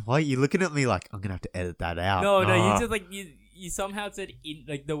and why are you looking at me like I'm gonna have to edit that out? no, Ah. you just like you somehow said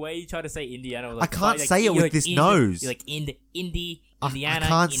like the way you try to say Indiana. Was, like, I can't like, say it you're with like this Ind- nose. You're like Indiana. I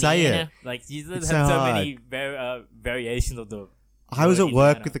can't say Indiana. it. Like you It's have so so hard. many variations of the. I was word at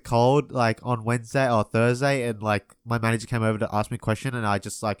work Indiana. with a cold like on Wednesday or Thursday, and like my manager came over to ask me a question, and I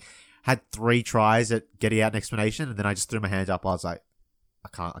just like had 3 tries at getting out an explanation, and then I just threw my hands up. I was like,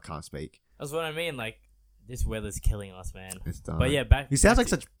 I can't speak. That's what I mean. Like this weather's killing us, man. It's done. But yeah, back. You sound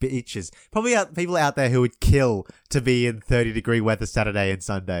back like to- such bitches. Probably people out there who would kill to be in 30-degree weather Saturday and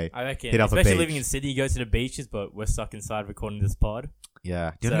Sunday. I reckon, hit up a especially beach. living in Sydney, you go to the beaches, but we're stuck inside recording this pod.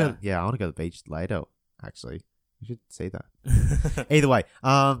 Yeah. Do you wanna So- go, yeah, I want to go to the beach later. Actually, you should see that. Either way,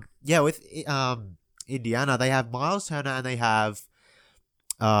 yeah, with Indiana, they have Miles Turner and they have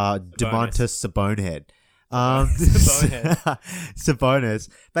Domantas Sabonis. Sabonis. Sabonis.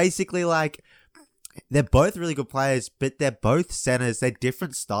 Basically, like they're both really good players, but they're both centers. They're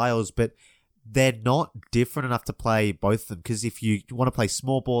different styles, but they're not different enough to play both of them. Because if you want to play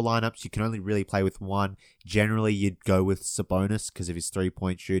small ball lineups, you can only really play with one. Generally, you'd go with Sabonis because of his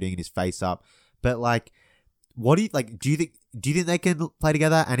 3-point shooting and his face up. But like, what do you like? Do you think they can play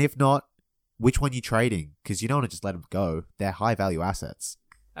together? And if not, which one you trading? Because you don't want to just let them go. They're high value assets.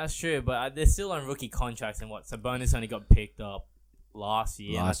 That's true, but they're still on rookie contracts, and Sabonis only got picked up last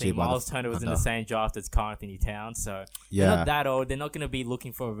year. And I think Miles Turner was in the same draft as Karl Anthony Towns, so they're not that old. They're not going to be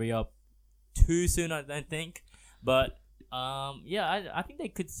looking for a re-up too soon, I don't think. But I think they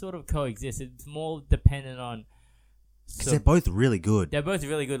could sort of coexist. It's more dependent on. Because they're both really good. They're both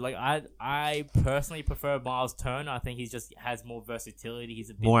really good. Like I personally prefer Miles Turner. I think he just has more versatility. He's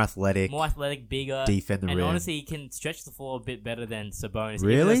a bit more athletic, bigger, defend the rim. And honestly, he can stretch the floor a bit better than Sabonis.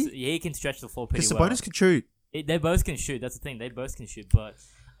 Really? Yeah, he can stretch the floor pretty well. well. Because Sabonis can shoot. They both can shoot. That's the thing. They both can shoot, but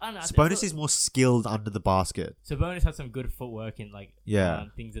I don't know. Sabonis is more skilled under the basket. Sabonis has some good footwork and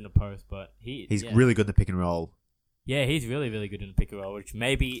things in the post, but he's really good in the pick and roll. Yeah, he's really, really good in the pick and roll, which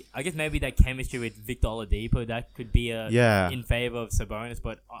maybe that chemistry with Victor Oladipo, that could be in favor of Sabonis,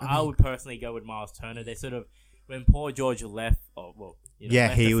 but I would personally go with Miles Turner. They sort of, when Paul George left,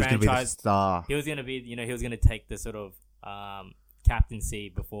 left he was going to be the star. He was going to be, he was going to take the sort of captaincy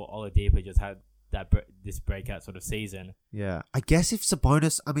before Oladipo just had this breakout sort of season. Yeah. I guess if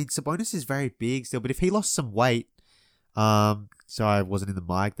Sabonis is very big still, but if he lost some weight, sorry I wasn't in the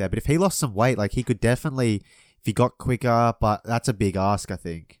mic there, but if he lost some weight, like he could definitely... If he got quicker, but that's a big ask, I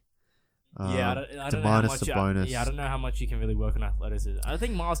think. I don't know how much. Sabonis. I don't know how much you can really work on athleticism. I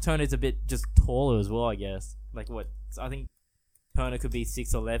think Miles Turner is a bit just taller as well. I guess. Like what? I think Turner could be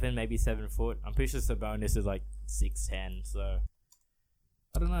 6'11", maybe 7 foot. I'm pretty sure Sabonis is like 6'10". So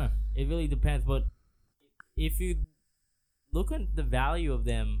I don't know. It really depends. But if you look at the value of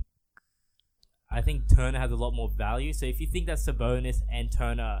them, I think Turner has a lot more value. So if you think that Sabonis and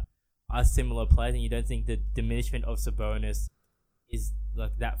Turner are similar players, and you don't think the diminishment of Sabonis is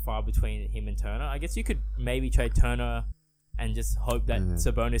like that far between him and Turner, I guess you could maybe trade Turner and just hope that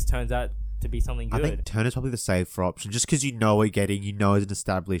Sabonis turns out to be something good. I think Turner's probably the safer option, just because he's an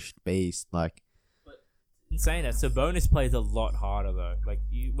established beast. Like, but in saying that, Sabonis plays a lot harder though. Like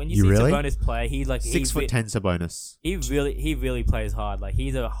when you see really? Sabonis play, he's like 6'10" Sabonis. He really plays hard. Like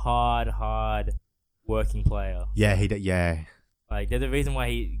he's a hard working player. Yeah. Like, there's a reason why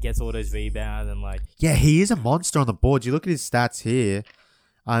he gets all those rebounds and, like... Yeah, he is a monster on the board. You look at his stats here.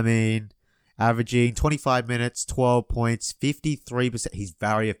 I mean, averaging 25 minutes, 12 points, 53%. He's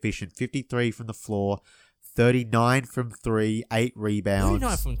very efficient. 53 from the floor, 39 from 3, 8 rebounds.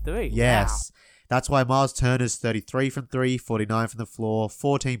 39 from 3? Yes. Wow. That's why Miles Turner's 33 from 3, 49 from the floor,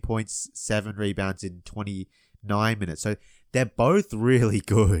 14 points, 7 rebounds in 29 minutes. So, they're both really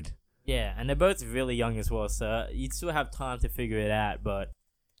good. Yeah, and they're both really young as well, so you'd still have time to figure it out, but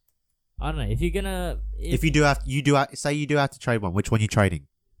I don't know, if you're gonna... If you do have to trade one, which one are you trading?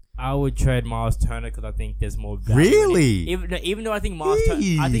 I would trade Miles Turner because I think there's more value. Really? Even though I think Miles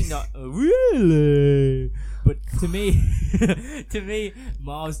Turner... I think not... Really? But to me,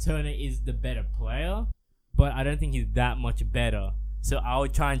 Miles Turner is the better player, but I don't think he's that much better. So I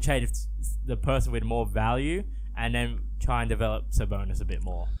would try and trade the person with more value and then try and develop Sabonis a bit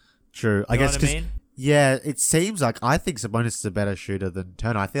more. True. I guess because it seems like I think Sabonis is a better shooter than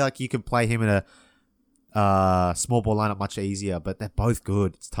Turner. I feel like you can play him in a small ball lineup much easier, but they're both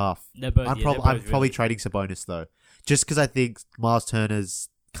good. It's tough. I'm probably trading Sabonis though, just because I think Miles Turner's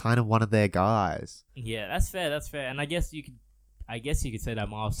kind of one of their guys. Yeah, that's fair. And I guess you could say that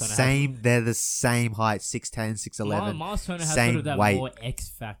Miles Turner they're the same height, 6'10", 6'11". Miles Turner has same sort of that weight. more X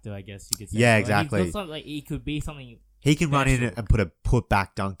factor, I guess you could say. Yeah, like, exactly. Like he could be something. He can run in and put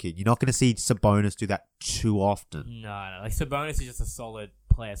back dunk in. You're not going to see Sabonis do that too often. No. Like Sabonis is just a solid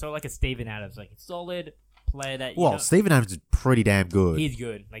player. Sort of like a Steven Adams, like a solid player that. Steven Adams is pretty damn good. He's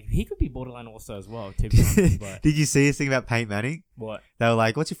good. Like he could be borderline also as well. To be honest, but did you see this thing about Peyton Manning? What? They were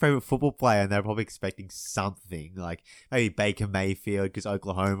like, "What's your favorite football player?" And they were probably expecting something like maybe Baker Mayfield because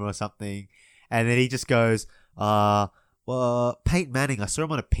Oklahoma or something. And then he just goes, Well, Peyton Manning, I saw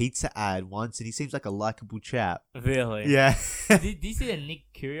him on a pizza ad once, and he seems like a likable chap. Really? Yeah. did you see the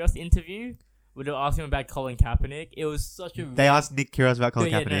Nick Kyrgios interview? Where they were asking him about Colin Kaepernick. It was such a... They asked Nick Kyrgios about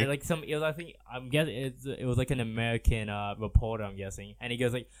Colin Kaepernick? No, I'm guessing it was like an American reporter, I'm guessing. And he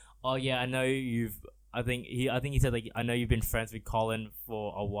goes like, oh yeah, I know you've... I think he said like, I know you've been friends with Colin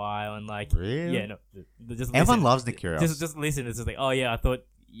for a while, and like... Really? Yeah, no. Just everyone loves Nick Kyrgios. Just listen. It's just like, oh yeah, I thought...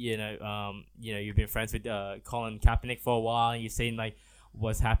 you've been friends with Colin Kaepernick for a while, and you've seen like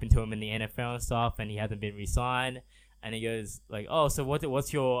what's happened to him in the NFL and stuff, and he hasn't been re-signed. And he goes like, "Oh, so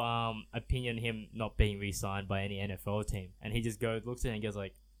what's your opinion on him not being re-signed by any NFL team?" And he just looks at it and goes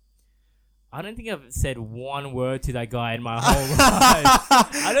like, "I don't think I've said one word to that guy in my whole life.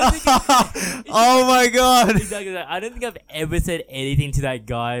 I don't think." Oh my god! Exactly. I don't think I've ever said anything to that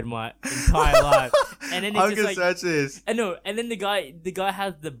guy in my entire life. And then I'm gonna search this. And no, and then the guy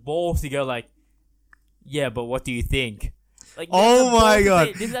has the balls to go like, "Yeah, but what do you think?" Like, Oh the balls my to God.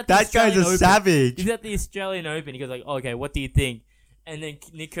 say- this is at the That guy's Australian a Open. savage. He's at the Australian Open. He goes like, okay, what do you think? And then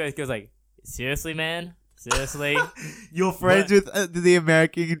Nick Kyrgios goes like, seriously, man? Seriously? You're friends with the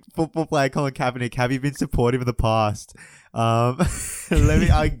American football player Colin Kaepernick. Have you been supportive in the past?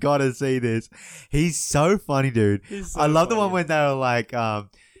 I gotta see this. He's so funny, dude. He's so I love the funny. one when they were like,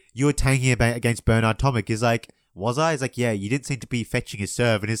 you were tanking against Bernard Tomic. He's like, was I? He's like, yeah, you didn't seem to be fetching his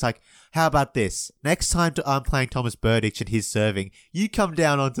serve. And he's like, how about this? Next time I'm playing Thomas Burditch and he's serving, you come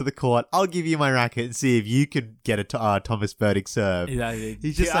down onto the court. I'll give you my racket and see if you can get a Thomas Burditch serve. Exactly.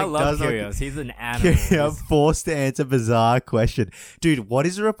 He's just I like, love does not- Kyrgios. He's an animal. Yeah, He's- forced to answer bizarre question. Dude, what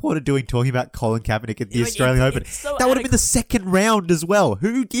is a reporter doing talking about Colin Kaepernick at the Like, Australian Open? it's so That would have out been of- the second round as well.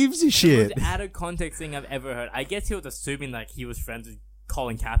 Who gives a shit? It was out of context thing I've ever heard. I guess he was assuming like he was friends with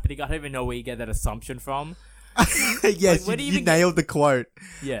Colin Kaepernick. I don't even know where you get that assumption from. Yes, where do you you even nailed the quote.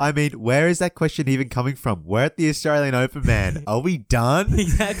 Yeah. I mean, where is that question even coming from? We're at the Australian Open, man. Are we done?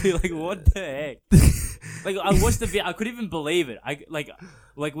 Exactly. Like what the heck? Like I watched the video. I couldn't even believe it. I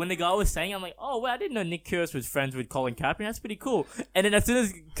like when the guy was saying, I'm like, oh well, I didn't know Nick Kyrgios was friends with Colin Kaepernick. That's pretty cool. And then as soon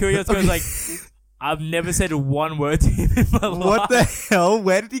as Kyrgios goes like, I've never said one word to him in my life. What the hell?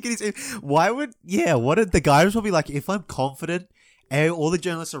 Where did he get his... what did the guy was probably like, if I'm confident... all the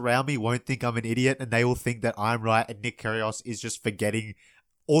journalists around me won't think I'm an idiot and they will think that I'm right and Nick Kyrgios is just forgetting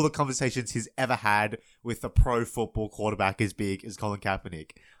all the conversations he's ever had with a pro football quarterback as big as Colin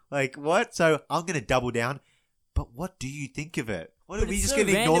Kaepernick. Like, what? So I'm going to double down. But what do you think of it? What, But are we it's just so going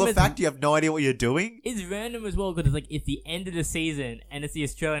to ignore random the as- fact you have no idea what you're doing? It's random as well because it's like it's the end of the season and it's the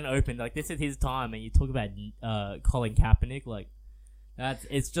Australian Open. Like this is his time, and you talk about Colin Kaepernick. Like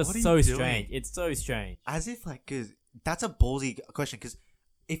it's just What are you so doing? strange. It's so strange. As if, like, because that's a ballsy question. Because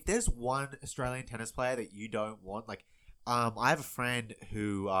if there's one Australian tennis player that you don't want, like, I have a friend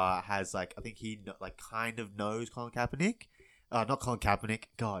who has, like, I think he, like, kind of knows Colin Kaepernick. Not Colin Kaepernick.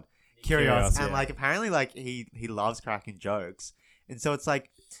 God. Kyrgios. Kyrgios, And, yeah. like, apparently, like, he loves cracking jokes. And so it's like,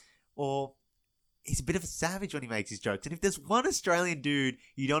 or he's a bit of a savage when he makes his jokes. And if there's one Australian dude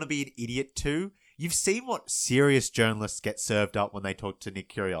you don't want to be an idiot to, you've seen what serious journalists get served up when they talk to Nick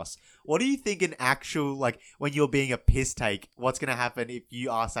Kyrgios. What do you think an actual, like, when you're being a piss take, what's going to happen if you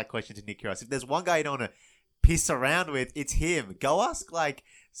ask that question to Nick Kyrgios? If there's one guy you don't want to piss around with, it's him. Go ask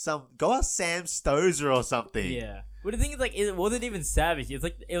Sam Stosur or something. Yeah. But the thing is, like, it wasn't even savage. It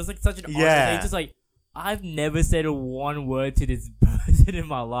was like such an honest Yeah. thing. It's just like, I've never said one word to this person in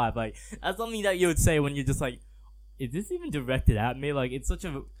my life. Like, that's something that you would say when you're just like, is this even directed at me? Like, it's such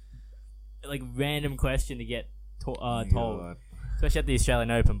a, like, random question to get told. God. Especially at the Australian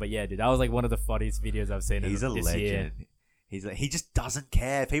Open. But yeah, dude, that was like one of the funniest videos I've seen He's a this legend. year. He just doesn't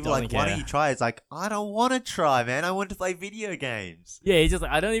care. People are like, Doesn't why care. don't you try? It's like, I don't want to try, man. I want to play video games. Yeah, he's just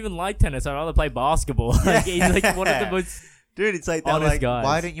like, I don't even like tennis. I'd rather play basketball. Like, he's like one of the most... Dude, it's like, they're Honest like, guys.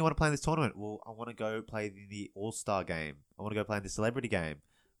 why don't you want to play in this tournament? Well, I want to go play the All-Star game. I want to go play in the celebrity game.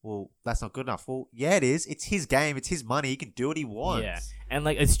 Well, that's not good enough. Well, yeah, it is. It's his game. It's his money. He can do what he wants. Yeah. And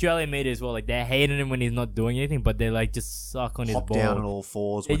like Australian media as well, like they're hating him when he's not doing anything, but they like just suck on his Hop ball. down on all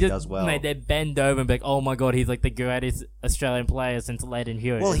fours They when he just, does well. mate, they bend over and be like, oh my god, he's like the greatest Australian player since Leighton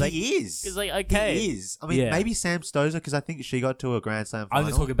Hewitt. Well, It's like, he is. it's like, okay. He is. I mean, Yeah. maybe Sam Stosur, because I think she got to a Grand Slam final. I'm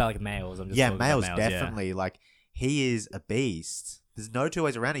just talking about like males. I'm just Yeah, talking about males, yeah. definitely. Like, he is a beast. There's no two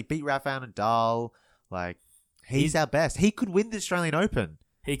ways around. He beat Rafael Nadal. Like, he's our best. He could win the Australian Open.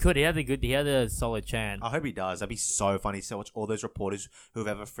 He could. He had a solid chance. I hope he does. That'd be so funny to watch all those reporters who've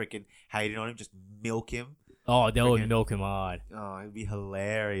ever freaking hated on him just milk him. Oh, they would Friggin- milk him hard. Oh, it'd be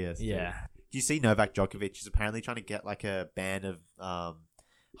hilarious. dude. Yeah. Do you see Novak Djokovic is apparently trying to get like a ban of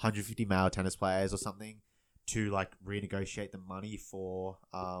 150 male tennis players or something to like renegotiate the money for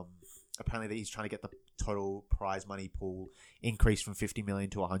apparently that he's trying to get the total prize money pool increased from 50 million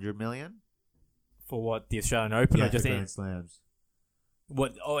to 100 million. For what, the Australian Open or just for in, Grand Slams.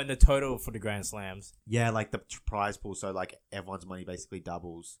 what? Oh, and the total for the Grand Slams. Yeah, like the prize pool, so like everyone's money basically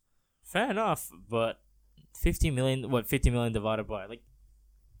doubles. Fair enough, but 50 million. What 50 million divided by like?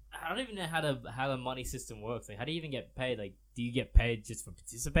 I don't even know how the money system works. Like, how do you even get paid? Like, do you get paid just for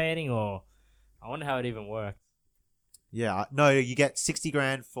participating, or I wonder how it even works. Yeah, no, you get 60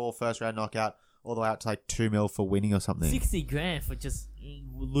 grand for first round knockout, all the way out to like 2 mil for winning or something. 60 grand for just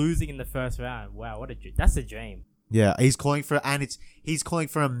losing in the first round. Wow, that's a dream. Yeah, he's calling for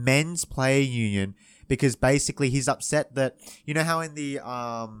a men's player union because basically he's upset that, you know how in the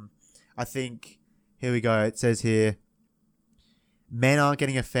I think here we go, it says here men aren't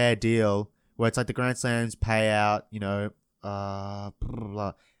getting a fair deal where it's like the Grand Slams pay out, you know,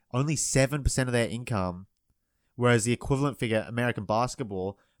 only 7% of their income, whereas the equivalent figure American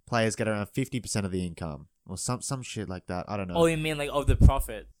basketball players get around 50% of the income or some shit like that. I don't know. Oh, you mean like of the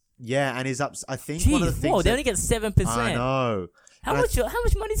profit? Yeah, and he's up. I think Jeez, one of the things. whoa, they that- only get 7%. I know. How And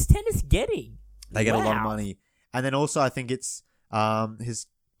much money is tennis getting? They get a lot of Wow. money, and then also I think it's his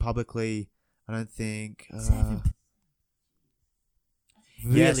publicly. I don't think. 7%.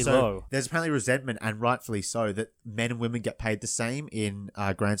 Yeah, Really so low. there's apparently resentment, and rightfully so, that men and women get paid the same in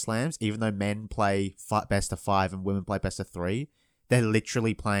Grand Slams, even though men play best of 5 and women play best of 3. They're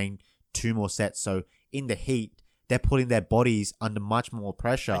literally playing 2 more sets. So in the heat, they're putting their bodies under much more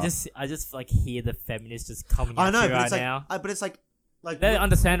pressure. I just like hear the feminists just coming I at know, you but right it's like, now. but it's like Very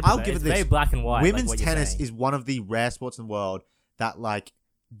understandable. I'll though. give it It's this. very black and white. Women's like what you're tennis saying. is one of the rare sports in the world that, like,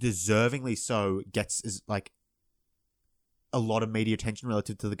 deservingly so gets is like a lot of media attention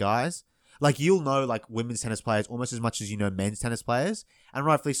relative to the guys. Like, you'll know, like, women's tennis players almost as much as you know men's tennis players, and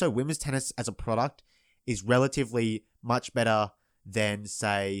rightfully so. Women's tennis as a product is relatively much better than,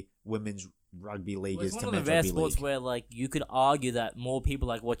 say, women's rugby league Well, is it's to one of men's the rare rugby sports league. where like you could argue that more people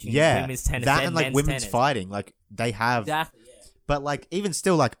like watching Yeah, women's tennis that than and like men's women's tennis. fighting, like they have. Exactly. Yeah. But like even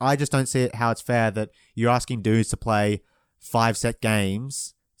still, like I just don't see it how it's fair that you're asking dudes to play 5-set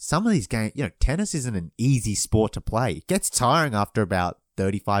games. Some of these games, you know, tennis isn't an easy sport to play. It gets tiring after about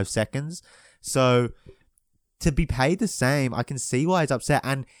 35 seconds. So to be paid the same, I can see why he's upset.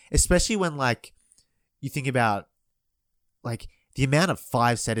 And especially when like you think about like the amount of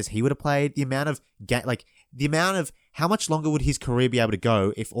 5-setters he would have played, the amount of how much longer would his career be able to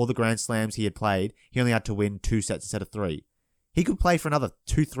go if all the Grand Slams he had played, he only had to win 2 sets instead of 3. He could play for another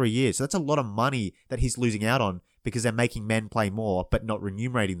 2-3 years. So that's a lot of money that he's losing out on because they're making men play more but not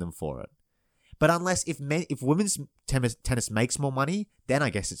remunerating them for it. But if women's tennis makes more money, then I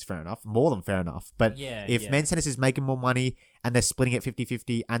guess it's fair enough. More than fair enough. But if men's tennis is making more money and they're splitting it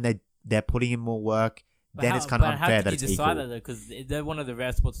 50-50 and they're putting in more work, then it's kind of unfair that it's equal. How do you decide that because they're one of the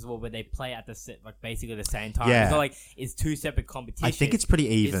rare sports as well where they play at basically the same time. Yeah. It's not like it's 2 separate competitions. I think it's pretty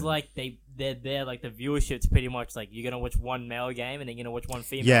even. It's like they're like the viewership's pretty much like you're gonna watch one male game and then you're gonna watch one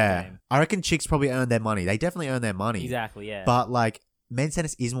female game. I reckon chicks probably earn their money. They definitely earn their money. Exactly, yeah. But like men's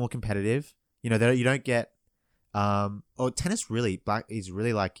tennis is more competitive. You know, you don't get tennis really is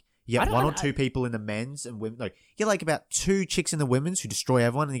really like you get one or two people in the men's and women. No, you get like about 2 chicks in the women's who destroy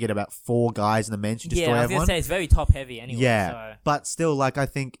everyone, and you get about 4 guys in the men's who destroy I was everyone. gonna say it's very top heavy anyway. Yeah, so. but still, like I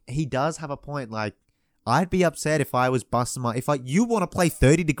think he does have a point. Like I'd be upset if I was busting my you want to play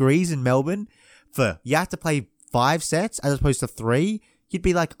 30 degrees in Melbourne you have to play 5 sets as opposed to 3. You'd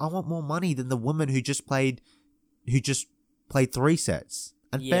be like, I want more money than the woman who just played 3 sets.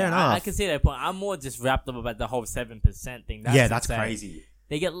 And fair enough. I can see that point. I'm more just wrapped up about the whole 7% thing. That's insane. crazy.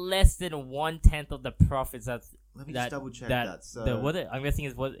 They get less than 1/10 of the profits. Let me just double check that. So I'm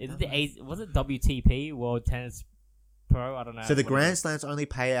guessing was it WTP World Tennis Pro? I don't know. So the Grand Slams only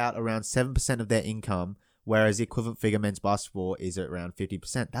pay out around 7% of their income, whereas the equivalent figure men's basketball is at around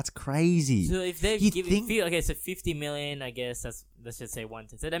 50%. That's crazy. So if they're giving, so 50 million, I guess let's just say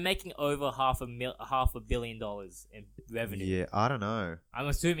 1/10. So they're making over $500 million in revenue. Yeah, I don't know. I'm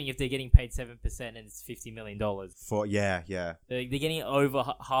assuming if they're getting paid 7% and it's $50 million. They're getting over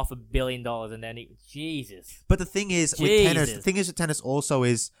 $500 million, and then Jesus. But the thing is with tennis also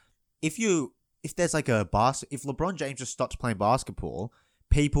is if there's like if LeBron James just stopped playing basketball,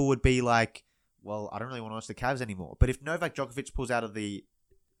 people would be like, well, I don't really want to watch the Cavs anymore. But if Novak Djokovic pulls out of the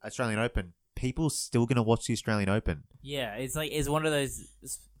Australian Open, people still going to watch the Australian Open. Yeah, it's one of those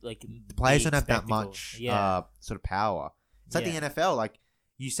like the players don't have that spectacles. much sort of power. It's like the NFL, like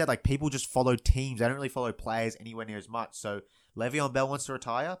you said, like people just follow teams. They don't really follow players anywhere near as much. So Le'Veon Bell wants to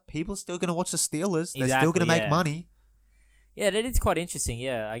retire. People are still going to watch the Steelers. They're still going to make money. Yeah, that is quite interesting.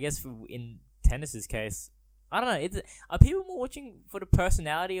 Yeah, I guess in tennis's case, I don't know. Are people more watching for the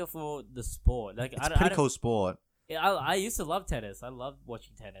personality or for the sport? Like, it's a pretty cool sport. I used to love tennis. I loved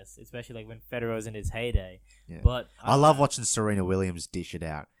watching tennis, especially like when Federer was in his heyday. Yeah. But I love watching Serena Williams dish it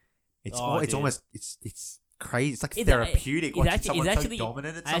out. It's almost crazy. It's like therapeutic watching someone so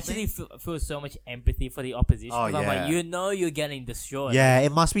dominant at something. I actually feel so much empathy for the opposition. Oh, yeah. I'm like, you're getting destroyed. Yeah,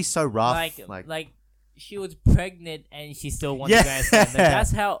 it must be so rough. Like she was pregnant and she still won the Grand Slam.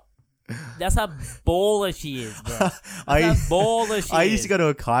 Like, that's how baller she is, bro. I used to go to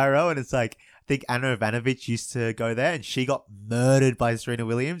a Cairo, and it's like I think Anna Ivanovic used to go there, and she got murdered by Serena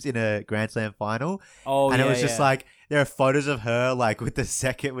Williams in a Grand Slam final. Oh, and it was just like there are photos of her like with the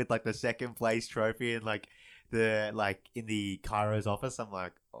second place trophy and like in the Cairo's office. I'm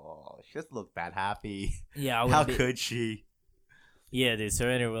like, oh, she doesn't look that happy. Yeah, how could she? Yeah, dude,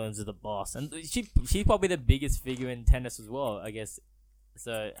 Serena Williams is the boss, and she's probably the biggest figure in tennis as well, I guess.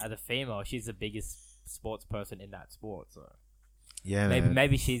 So as a female, she's the biggest sports person in that sport. So Yeah,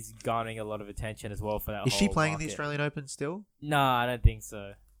 maybe she's garnering a lot of attention as well for that. Is she whole playing in the market. Australian Open still? No, I don't think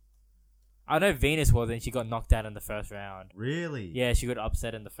so. I know Venus was, and she got knocked out in the first round. Really? Yeah, she got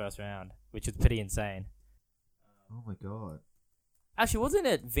upset in the first round, which was pretty insane. Oh my god. Actually, wasn't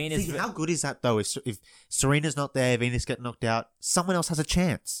it Venus? See, how good is that though? If Serena's not there, Venus get knocked out, someone else has a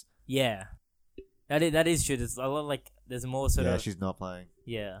chance. Yeah, that is true. There's a lot like there's more sort Yeah, of she's not playing.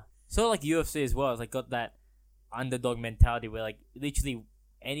 yeah. Sort of like UFC as well. It's like got that underdog mentality where like literally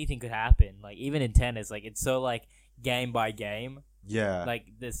anything could happen. Like even in tennis, like it's so like game by game. Yeah. Like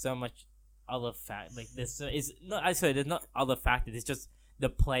there's so much other fact. Like it's not. I swear there's not other factors. It's just the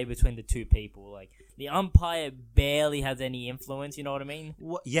play between the two people. Like the umpire barely has any influence. You know what I mean?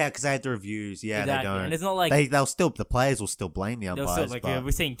 Yeah, because they had the reviews. Yeah, exactly. they don't. And it's not like the players will still blame the they'll umpires. still, like but...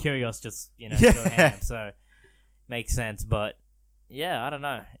 we're seeing Kyrgios just Yeah. go ham, so makes sense. But yeah, I don't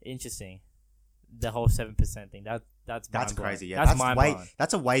know. Interesting. The whole 7% thing. That's That's mind-blowing. crazy. Yeah, that's mind-blowing.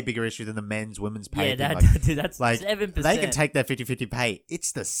 That's a way bigger issue than the women's pay. Yeah, thing. dude, that's like 7%. they can take their 50-50 pay.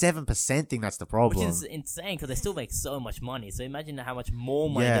 It's the 7% thing that's the problem. Which is insane because they still make so much money. So imagine how much more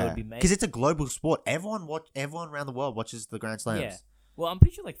money they would be making. because it's a global sport. Everyone around the world watches the Grand Slams. Yeah. Well, I'm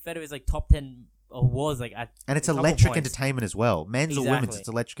pretty sure like Federer is like top 10 or was like at And it's a couple electric points. entertainment as well. Men's or women's, Exactly. it's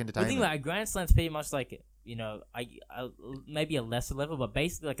electric I entertainment. think like Grand Slam's pretty much like I maybe a lesser level, but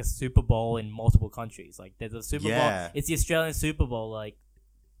basically like a Super Bowl in multiple countries. Like there's a Super Yeah. Bowl. It's the Australian Super Bowl, like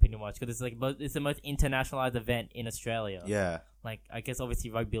pretty much because it's like it's the most internationalized event in Australia. yeah. Like I guess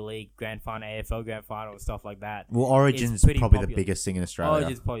obviously rugby league, grand final, AFL grand final, stuff like that. Well, Origin's It's pretty probably the popular. biggest thing in Australia.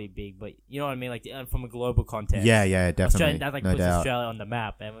 Origin's probably big, but you know what I mean. Like from a global context. Yeah, definitely. Australia, that like no puts doubt. Australia on the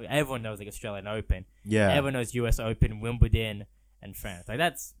map, and everyone knows like Australian Open. Yeah. Everyone knows US Open, Wimbledon, and France. Like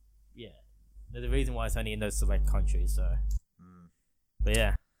that's the reason why it's only in those select countries. So, but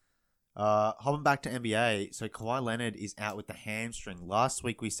yeah, Hopping back to NBA, so Kawhi Leonard is out with the hamstring. Last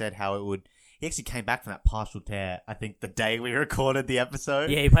week we said how it would. He actually came back from that partial tear. I think the day we recorded the episode.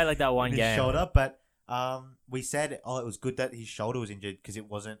 yeah, he played like that one in his game. shoulder, but we said it was good that his shoulder was injured because it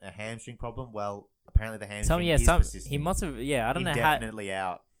wasn't a hamstring problem. Well, apparently the hamstring is persistent. He must have. Yeah, I don't know Indefinitely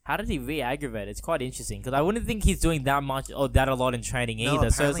out. how did he re-aggravate. It's quite interesting because I wouldn't think he's doing that much or that a lot in training No,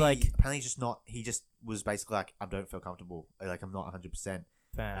 either. So it's like apparently he's just not. He just was basically like, I don't feel comfortable. Like I'm not 100%,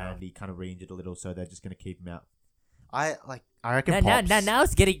 and he kind of re-injured a little, so they're just gonna keep him out. I reckon. now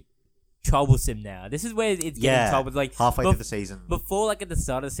it's getting troublesome. Now this is where it's getting troublesome. Like halfway through the season. Before, like at the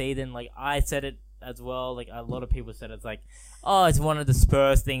start of the season, like I said it as well. Like a lot of people said it's like, oh, it's one of the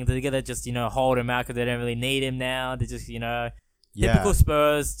Spurs things. They're gonna just hold him out because they don't really need him now. They're just typical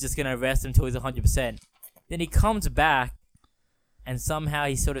Spurs, just gonna rest him until he's 100%. Then he comes back, and somehow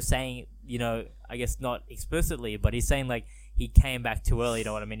he's sort of saying, I guess not explicitly, but he's saying like he came back too early. You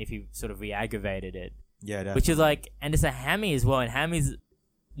know what I mean? If he sort of re-aggravated it, Yeah, definitely. which is like, and it's a hammy as well, and hammies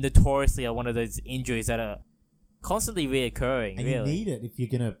notoriously are one of those injuries that are constantly reoccurring. And really, you need it if you're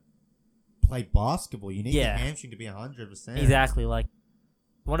gonna play basketball. You need Yeah. the hamstring to be 100%. exactly like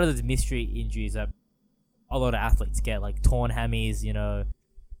one of those mystery injuries that a lot of athletes get, like torn hammies,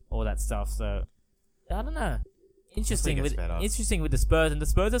 all that stuff. So I don't know. Interesting gets with better. the Spurs, and the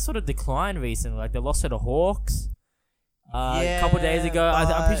Spurs have sort of declined recently. Like they lost to the Hawks a couple days ago.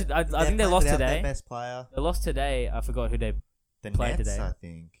 I'm pretty sure, I think they lost today. Their best player, They lost today. I forgot who they. the Played Nets, today. I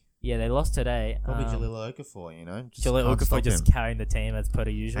think. Yeah, they lost today. Probably Jalil Okafor, Just Jaleel can't Okafor stop just him. carrying the team as per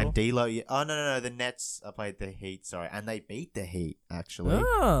usual. And D'Lo, oh no, the Nets played the Heat. Sorry, and they beat the Heat actually.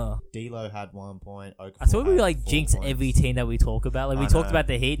 Oh. D'Lo had 1 point. Okafor I thought we had like 4 jinx points. every team that we talk about. Like we I talked know. about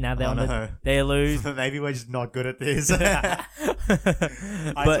the Heat, now they're I on know. they lose. Maybe we're just not good at this. I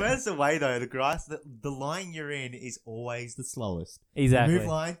But- swear it's the way though. The grass, the line you're in is always the slowest. Exactly. Move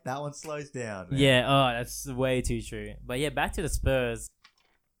line, that one slows down. Man. Yeah, oh, that's way too true. But yeah, back to the Spurs.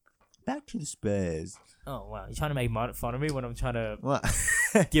 Back to the Spurs. Oh wow, you're trying to make fun of me when I'm trying to What?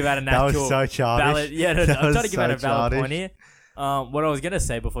 give out an That was actual so childish. valid. Yeah, no, That I'm was trying to give out so a valid childish. point here. What I was gonna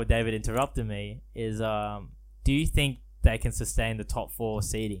say before David interrupted me is, do you think they can sustain the top 4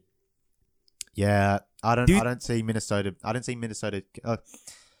 seeding? Yeah, I Do you- don't see Minnesota. I don't see Minnesota. I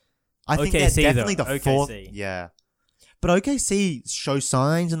think OKC they're definitely though, the fourth. OKC. Yeah, but OKC show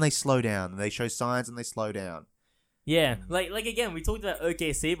signs and they slow down. They show signs and they slow down. Yeah, like again, we talked about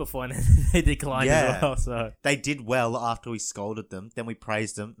OKC before and they declined Yeah. as well. So They did well after we scolded them. Then we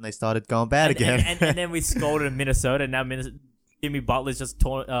praised them and they started going bad again. and then we scolded Minnesota. And now Jimmy Butler's just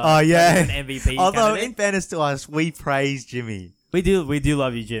torn. Oh, yeah. an MVP. Although candidate. in fairness to us, we praise Jimmy. we do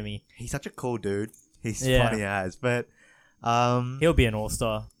love you, Jimmy. He's such a cool dude. He's Yeah. funny as, but He'll be an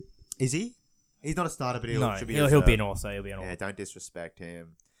all-star. is he? He's not a starter, but No, should be. he'll be an all-star. He'll be an Yeah, all-star. don't disrespect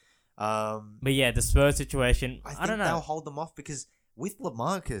him. But yeah, the Spurs situation, I I think don't know. they'll hold them off because with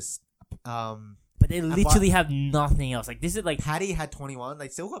LaMarcus, But they literally have nothing else. Like, this is like... Patty had 21. They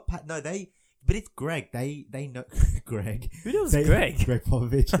still got but it's Greg. They know Greg. Who knows Greg? Greg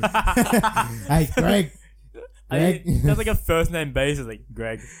Popovich. Hey, Greg. That's like a first name basis, like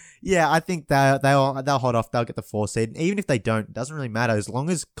Greg. Yeah, I think they'll hold off. They'll get the 4 seed. Even if they don't, it doesn't really matter. As long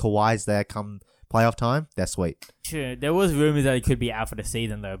as Kawhi's there come playoff time, they're sweet. Sure, there was rumors that he could be out for the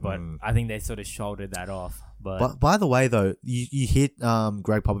season though, but I think they sort of shouldered that off. But by the way, though, you hear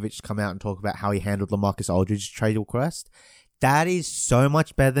Greg Popovich come out and talk about how he handled LaMarcus Aldridge's trade request. That is so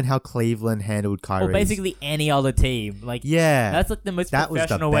much better than how Cleveland handled Kyrie. or basically any other team. Like, Yeah. that's like the most That was the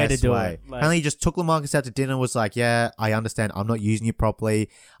professional way to best do way. it. Like, Apparently, he just took LaMarcus out to dinner and was like, yeah, I understand. I'm not using you properly.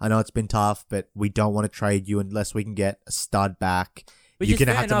 I know it's been tough, but we don't want to trade you unless we can get a stud back. Which You're is going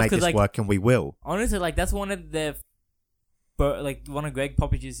to fair have to enough, make 'cause, this like, work, and we will. honestly, like, that's one of Greg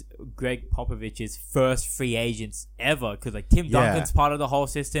Popovich's first free agents ever, because like Tim Yeah. Duncan's part of the whole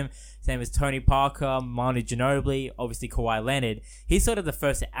system, same as Tony Parker, Manu Ginobili, obviously Kawhi Leonard. He's sort of the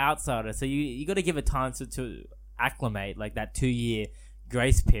first outsider, so you got to give it time to acclimate, like that 2-year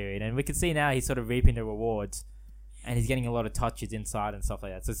grace period, and we can see now he's sort of reaping the rewards, and he's getting a lot of touches inside and stuff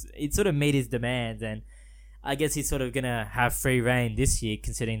like that. So it sort of made his demands, and I guess he's sort of gonna have free reign this year,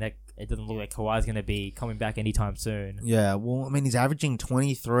 considering that it doesn't look like Kawhi's gonna be coming back anytime soon. Yeah, well, I mean, he's averaging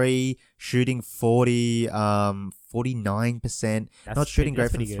 23, shooting 40, 49%. Not shooting great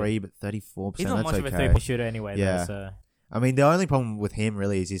from pretty good. 3, but 34%. He's not That's much of a okay. three-point shooter anyway, Yeah. though. So I mean, the only problem with him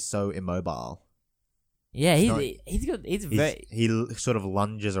really is he's so immobile. yeah, It's not- he's good. He's Sort of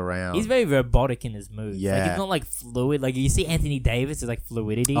lunges around. He's very robotic in his moves. Like, Yeah. it's not like fluid. Like, you see Anthony Davis, there's like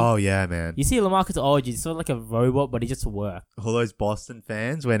fluidity. Oh, yeah, man. You see LaMarcus Aldridge, he's sort of like a robot, but he just works. All those Boston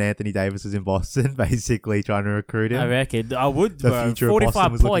fans, when Anthony Davis was in Boston, basically trying to recruit him. I reckon. I would, The bro. future of Boston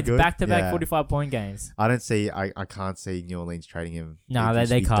 45 was looking points, good. back-to-back Yeah. 45-point games. I can't see New Orleans trading him. No, It'd just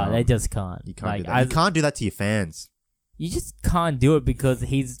they be can't. dumb. They just can't. You can't like, do that. You can't do that to your fans. You just can't do it because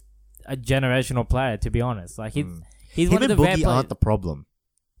he's a generational player, to be honest. Like, he's Him one of and the rare Boogie players. aren't the problem.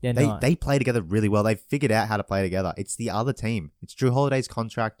 They're not. They play together really well. They've figured out how to play together. It's the other team. It's Drew Holiday's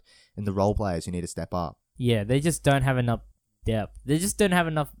contract and the role players who need to step up. Yeah, they just don't have enough depth. They just don't have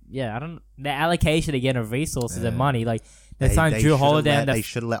enough. Yeah, I don't. The allocation again of resources and money. Like, they signed Drew Holiday. And They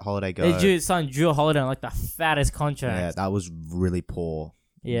should have let Holiday go. they signed Drew Holiday on like the fattest contract. Yeah, that was really poor.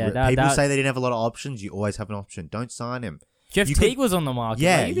 Yeah, People say they didn't have a lot of options. You always have an option. Don't sign him. Jeff you Teague could- was on the market.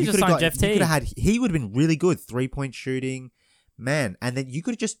 Yeah, Like, you could just could've sign Jeff Teague. He would have been really good. 3-point shooting. Man, and then you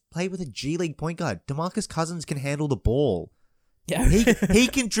could have just played with a G League point guard. DeMarcus Cousins can handle the ball. Yeah. He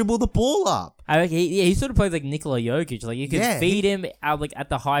can dribble the ball up. I reckon he sort of plays like Nikola Jokic. Like, you could Yeah, feed him out like at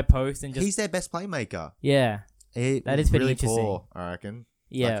the high post and just He's their best playmaker. yeah. That That is is pretty really interesting. poor, I reckon.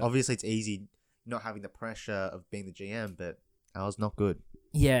 Yeah. Like, obviously, it's easy not having the pressure of being the GM, but that was not good.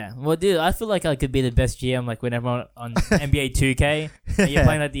 Yeah, well, dude, I feel like I could be the best GM. Like, whenever I'm on NBA 2K, and you're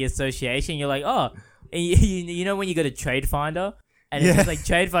playing like the association, you're like, oh, and you know when you go to Trade Finder, and it's just like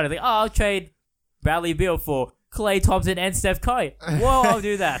Trade Finder, like, oh, I'll trade Bradley Beal for Klay Thompson and Steph Curry. Whoa, I'll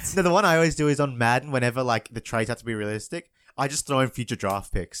do that. No, the one I always do is on Madden. Whenever like the trades have to be realistic, I just throw in future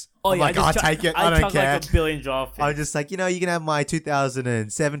draft picks. I'm like, I'll take it. I don't care. Like a billion draft picks. I'm just like, you can have my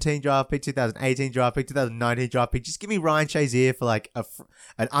 2017 draft pick, 2018 draft pick, 2019 draft pick. Just give me Ryan Shazier for like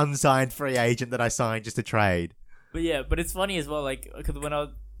an unsigned free agent that I signed just to trade. But yeah, but it's funny as well, like, because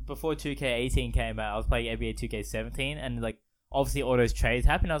before 2K18 came out, I was playing NBA 2K17, and like, obviously all those trades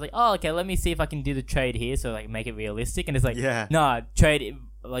happened. I was like, oh, okay, let me see if I can do the trade here, so like make it realistic. And it's like, Yeah. nah, trade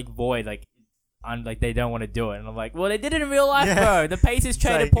like void, like they don't want to do it. And I'm like, well, they did it in real life, Yeah. bro. The Pacers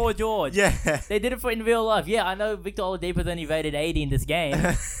traded like- Paul George. Yeah. They did it in real life. Yeah, I know Victor Oladipo's only rated 80 in this game,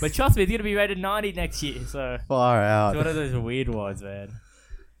 but trust me, he's gonna be rated 90 next year. So Far out. it's one of those weird ones, man.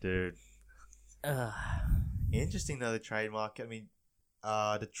 Dude. Interesting though, the trade market. I mean,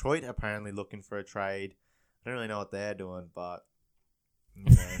 Detroit apparently looking for a trade. I don't really know what they're doing, but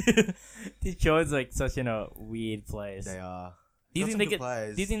Detroit's like such a weird place. they are. Do you Got think some good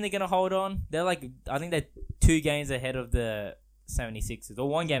players. do you think they're gonna hold on? They're like, I think they're 2 games ahead of the 76ers, or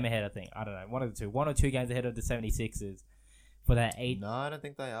 1 game ahead. I think, I don't know, one of the two, 1 or 2 games ahead of the 76ers for that 8 No, I don't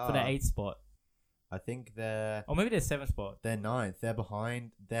think they are. for that 8 spot, I think they're or maybe they're 7th spot. 9th. They're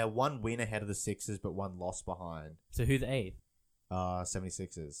behind. They're 1 win ahead of the Sixers, but 1 loss behind. So who's the 8th?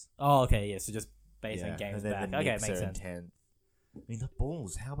 76ers. Oh, okay, yeah. So just based on And games then back. the Okay, Knicks makes are in sense. 10th. I mean, the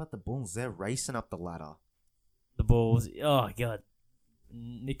Bulls. How about the Bulls? They're racing up the ladder. The Bulls. Oh god,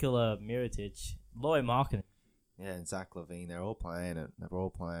 Nikola Mirotic, Lloyd Markin. Yeah, and Zach LaVine, they're all playing it. They're all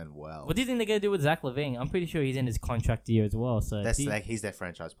playing well. What do you think they're gonna do with Zach LaVine? I'm pretty sure he's in his contract year as well. So, He's their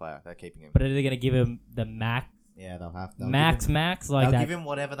franchise player. They're keeping him. but are they gonna give him the max, Yeah, they'll have to. max, like They'll that? give him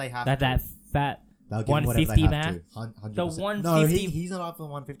whatever they have that to. that fat. They'll give him whatever 150 they have max? to. 100%. The No, 150. he's not up for the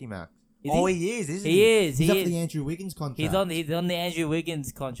 150 max. Is Oh, he? he is, isn't He he? is. He's He up for is. the Andrew Wiggins contract. He's on the Andrew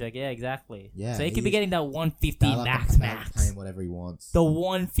Wiggins contract. Yeah, exactly. Yeah, So he could he be is. getting that 150 They'll have to max. pay him whatever he wants. The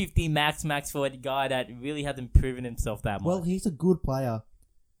 150 max for a guy that really hasn't proven himself that much. Well, he's a good player.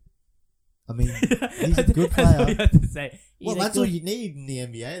 I mean, he's a That's good all player. you have to say. Well, that's all you need in the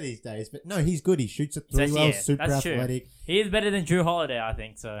NBA these days. But no, he's good. He shoots it through well, super that's true. athletic. He is better than Drew Holiday, I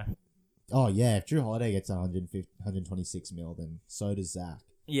think. So Oh, yeah. If Drew Holiday gets 126 mil, then so does Zach.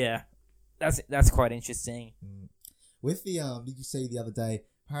 yeah, that's quite interesting. With the did you see the other day?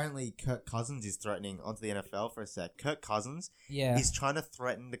 Apparently, Kirk Cousins is threatening onto the NFL for a sec. Kirk Cousins Yeah, is trying to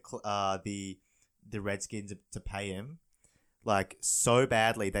threaten the Redskins to pay him like so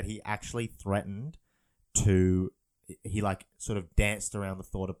badly that he actually threatened to. He like sort of danced around the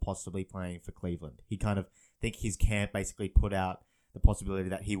thought of possibly playing for Cleveland. He kind of think his camp basically put out the possibility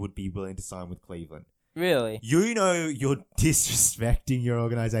that he would be willing to sign with Cleveland. really. You know you're disrespecting your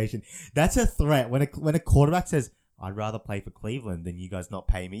organization. That's a threat. When a quarterback says, "I'd rather play for Cleveland than you guys not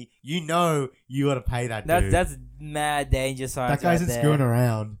pay me," you know you got to pay that dude. That's mad danger signs. That guy isn't right there. screwing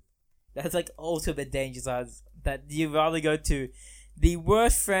around. That's like ultimate danger signs. That you'd rather go to the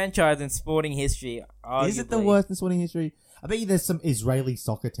worst franchise in sporting history. Is it the arguably. worst in sporting history? I bet you there's some Israeli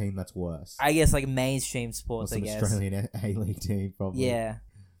soccer team that's worse. I guess like mainstream Or sports. I some guess. Australian A-League team, probably. Yeah,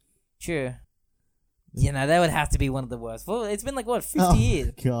 true. You know, that would have to be one of the worst. Well, it's been like, what, 50 Oh,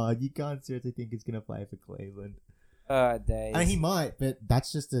 years? God, you can't seriously think he's going to play for Cleveland. Oh, days. I mean, he might, but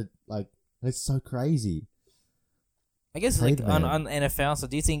that's just that's so crazy. I guess, Played like, on man. NFL, so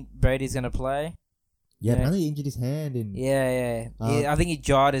do you think Brady's going to play? Yeah, Yeah. apparently he injured his hand in... Yeah. I think he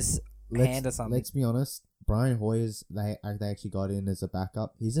jarred his hand or something. Let's be honest. Brian Hoyers, they actually got in as a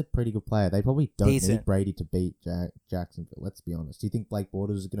backup. He's a pretty good player. They probably don't Decent. need Brady to beat Jacksonville. Let's be honest. Do you think Blake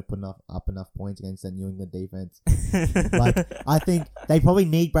Bortles is going to put up enough points against that New England defense? I think they probably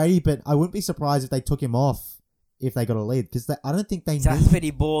need Brady, but I wouldn't be surprised if they took him off if they got a lead, because I don't think they That's need...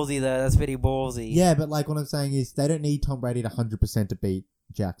 pretty ballsy, though. That's pretty ballsy. Yeah, but what I'm saying is they don't need Tom Brady to 100% to beat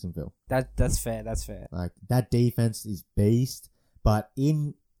Jacksonville. That's fair. That's fair. Like, that defense is beast, but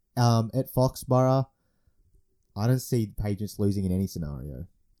at Foxborough, I don't see the Patriots losing in any scenario.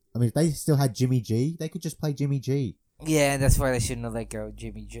 I mean, if they still had Jimmy G, they could just play Jimmy G. Yeah, that's why they shouldn't have let go of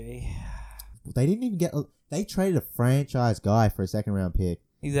Jimmy G. They didn't even get... They traded a franchise guy for a second-round pick.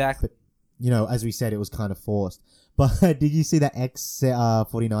 Exactly. As we said, it was kind of forced. But did you see that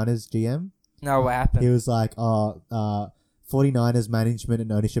ex-49ers GM? No, what happened? He was like, 49ers management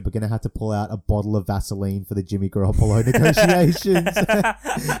and ownership are going to have to pull out a bottle of Vaseline for the Jimmy Garoppolo negotiations.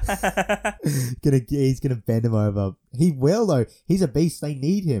 He's going to bend him over. He will, though. He's a beast. They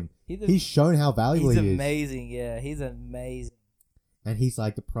need him. He's shown how valuable he's he is. amazing, yeah. He's amazing. And he's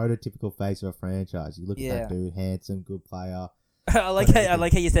like the prototypical face of a franchise. You look at Yeah. that dude, handsome, good player. I like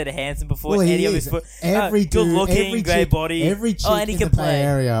how you said handsome before Well, he any of is. his foot. Every good dude, looking, every great chick, body. every chick and he in can the Bay play.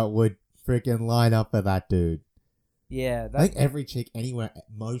 Area would freaking line up for that dude. Yeah, I think every chick anywhere,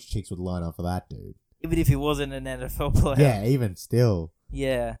 most chicks would line up for that dude. even if he wasn't an NFL player. Yeah, even still.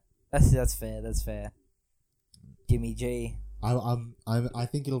 Yeah, that's fair. That's fair. Jimmy G. I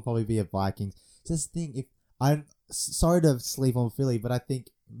think it'll probably be a Vikings. Just think, if I'm sorry to sleep on Philly, but I think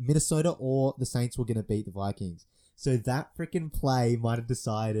Minnesota or the Saints were gonna beat the Vikings. So that freaking play might have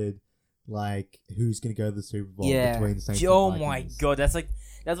decided who's gonna go to the Super Bowl Yeah. between the Saints Oh and the my Vikings. god, that's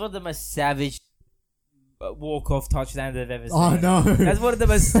one of the most savage walk-off touchdowns I've ever seen. Oh no! That's one of the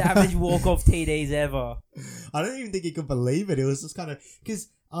most savage walk-off TDs ever. I don't even think he could believe it. It was just kind of because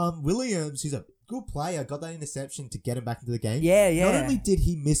Williams, who's a good player, got that interception to get him back into the game. Yeah. Not only did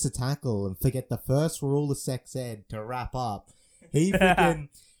he miss a tackle and forget the first rule of sex ed to wrap up, he freaking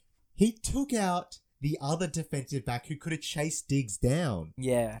he took out the other defensive back who could have chased Diggs down.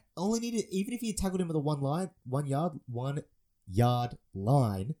 Yeah. Only needed, even if he had tackled him at the 1 yard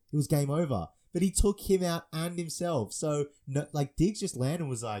line, it was game over. But he took him out and himself. So Diggs just landed and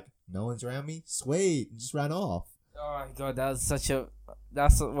was like, "No one's around me, sweet," and just ran off. Oh my god, that's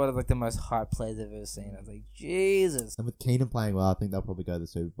one of the most hype plays I've ever seen. I was like, Jesus. And with Keenan playing well, I think they'll probably go to the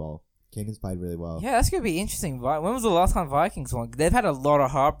Super Bowl. Keenan's played really well. Yeah, that's gonna be interesting. When was the last time Vikings won? They've had a lot of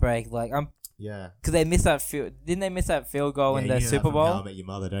heartbreak. Yeah. Because they missed that field. Didn't they miss that field goal in you the know Super that from Bowl? How I Met Your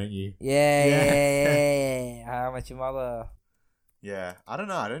Mother, don't you? Yeah. How much your mother? Yeah, I don't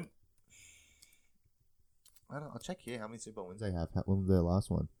know. I'll check here how many Super Bowl wins They have. When was their last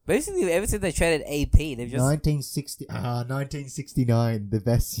one? Basically, ever since they traded AP, they've just 1969, the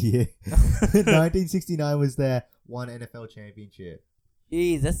best year. 1969 was their one NFL championship.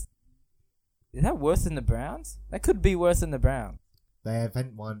 Jeez, is that worse than the Browns? That could be worse than the Browns. They've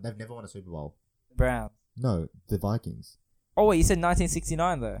never won a Super Bowl. Browns. No, the Vikings. Oh wait, you said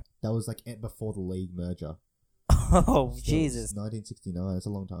 1969 though. That was like before the league merger. Oh So Jesus. it's 1969. That's a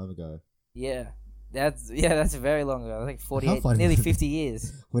long time ago. Yeah. That's very long ago. I think 48, funny nearly is it? 50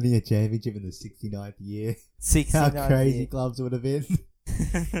 years. Winning a championship in the 69th year. 69 How crazy years. clubs would have been.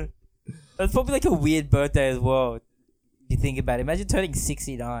 That's probably like a weird birthday as well. If you think about it, imagine turning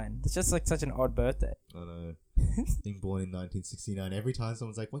 69. It's just like such an odd birthday. I know. Being born in 1969. Every time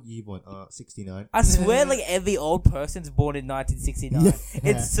someone's like, "What year you born?" 69. I swear, like every old person's born in 1969.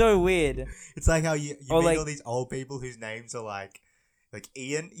 Yeah. It's so weird. It's like how you Or meet like- all these old people whose names are like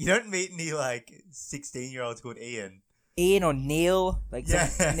Ian. You don't meet any like 16-year-olds called Ian. Ian or Neil, like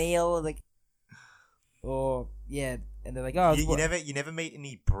Yeah. Neil, like, or yeah, and they're like, oh, You never meet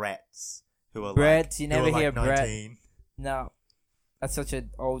any Bretts who are Brett. You who are, never hear like, Brett. 19. No, that's such an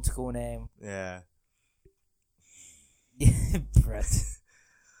old school name. Yeah. Brett.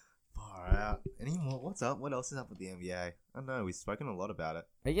 Far out. Any more? What's up? What else is up with the NBA? I don't know. We've spoken a lot about it.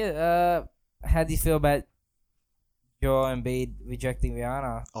 But yeah, how do you feel about Joel Embiid rejecting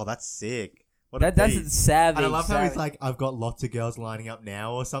Rihanna? Oh, that's sick. What a That's beat. savage. And I love how savage. he's like, I've got lots of girls lining up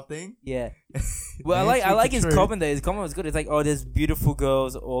now or something. Yeah. Well, I Speak like the his truth. comment though. His comment was good. It's like, oh, there's beautiful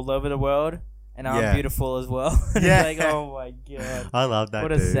girls all over the world, and I'm Yeah. beautiful as well. And Yeah. it's like, oh my god, I love that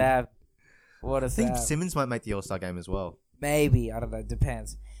what a dude. sav. What a I think sav. Simmons might make the All-Star game as well. Maybe, I don't know.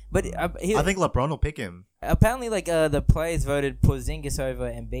 Depends. But I think LeBron will pick him. apparently, like the players voted Porzingis over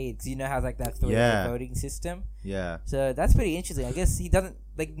Embiid because you know how like that three-way Yeah. voting system. Yeah. So that's pretty interesting. I guess he doesn't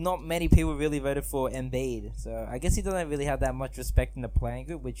like. Not many people really voted for Embiid, so I guess he doesn't really have that much respect in the playing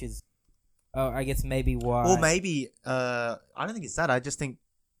group, which is, I guess maybe why. Or maybe, I don't think it's that. I just think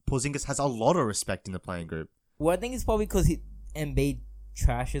Porzingis has a lot of respect in the playing group. Well, I think it's probably because Embiid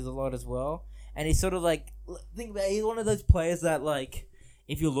trashes a lot as well, and he's sort of like think about it, he's one of those players that like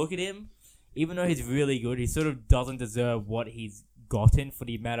if you look at him, even though he's really good, he sort of doesn't deserve what he's gotten for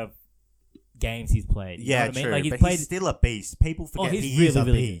the amount of games he's played. You know Yeah, what I mean? true. Like but played. he's still a beast. People Oh, forget he's he is a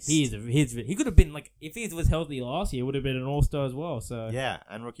really beast. good. He could have been like if he was healthy last year, would have been an All Star as well. So Yeah,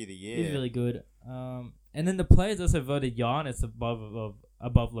 and Rookie of the Year. he's really good. And then the players also voted Giannis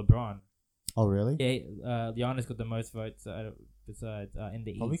above LeBron. Oh, really? Yeah, Giannis got the most votes besides in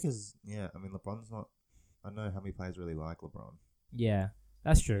the Probably East. because, I mean, LeBron's not... I don't know how many players really like LeBron. Yeah,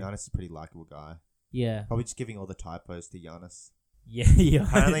 that's true. Giannis is a pretty likable guy. Yeah, Probably just giving all the typos to Giannis. yeah.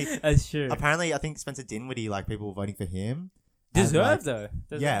 Apparently- that's true. Apparently, I think Spencer Dinwiddie, like, people were voting for him. Deserved And, like,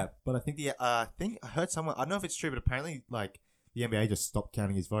 though. Yeah, but I think I heard someone... I don't know if it's true, but apparently, like, the NBA just stopped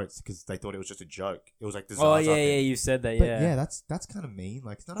counting his votes because they thought it was just a joke. It was like the Oh Zaza yeah, thing. yeah. You said that. But Yeah. that's kind of mean.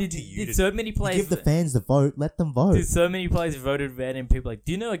 Like, it's not up Did, to you did to so many you players? give the fans the vote. Let them vote. Did so many players voted red and people like?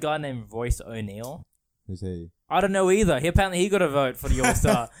 Do you know a guy named Royce O'Neal? Who's he? I don't know either. Apparently he got a vote for the All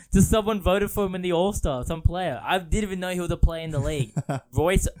Star. Just someone voted for him in the All Star. Some player. I didn't even know he was a player in the league.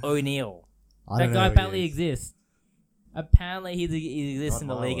 Royce O'Neal. I That don't guy know who he apparently is. exists. Apparently he exists Not in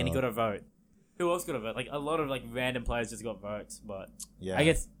the my league and he word. got a vote. Who else got a vote? Like a lot of like random players just got votes, but Yeah. I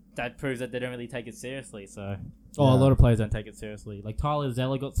guess that proves that they don't really take it seriously. So, Yeah. a lot of players don't take it seriously. Like Tyler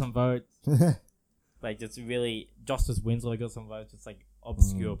Zeller got some votes. Like just really, Justice Winslow got some votes. Just like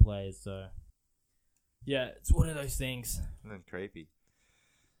obscure players. So, yeah, it's one of those things. And then creepy.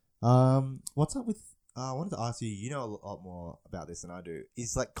 What's up with? I wanted to ask you. You know a lot more about this than I do.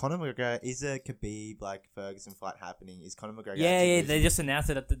 Is like Conor McGregor? Is a Khabib like Ferguson fight happening? Is Conor McGregor? Yeah, actually yeah. losing? They just announced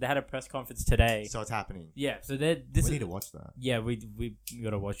it. They had a press conference today. So it's happening. Yeah, so they this we is need to watch that. yeah. We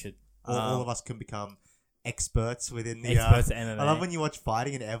gotta watch it. All of us can become experts within the. Experts in MMA. I love when you watch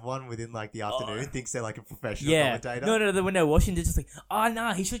fighting and everyone within like the afternoon thinks they're like a professional Yeah. commentator. No, when they're watching, they're just like, oh,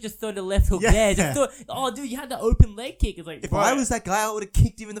 nah, he should just throw the left hook Yeah. there. Just throw, oh, dude, you had the open leg kick. It's like, If bro, I was that guy, I would have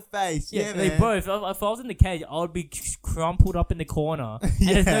kicked him in the face. Yeah, like, man. bro, if I was in the cage, I would be crumpled up in the corner. And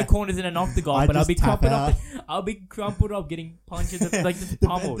there's no Yeah. corners in an octagon, I'd but I'll just be tap crumpled out. up. I'll be crumpled up getting punches, like just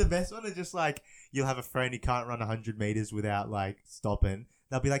pummeled. The best one is just like you'll have a friend who can't run 100 meters without like stopping.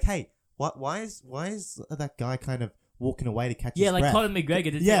 They'll be like, "Hey, why is that guy kind of walking away to catch Yeah, his like breath?" Conor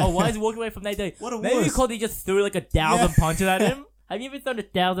McGregor. Just Yeah. oh, why is he walking away from that day? What a Maybe wuss. because he just threw like 1,000 punches at him. Have you ever thrown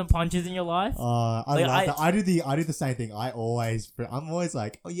 1,000 punches in your life? I Like, love that. I do the same thing. I'm always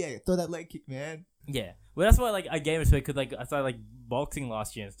like, oh yeah, throw that leg kick, man. Yeah. Well, that's why like I gain respect because like I started like boxing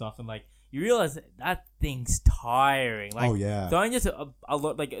last year and stuff, and like you realize that thing's tiring. Like, Oh, yeah. throwing just a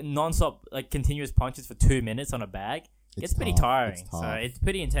lot, like, non-stop, like, continuous punches for 2 minutes on a bag, it's pretty tough. tiring. It's So tough. it's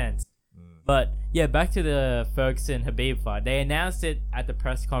pretty intense. But yeah, back to the Ferguson-Habib fight. They announced it at the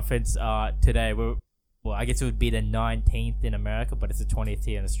press conference today. Well, I guess it would be the 19th in America, but it's the 20th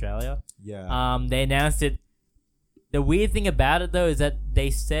here in Australia. Yeah. They announced it. The weird thing about it, though, is that they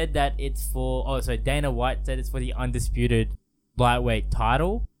said that it's for... Oh, so Dana White said it's for the undisputed lightweight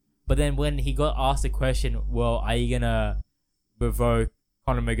title. But then when he got asked the question, well, are you going to revoke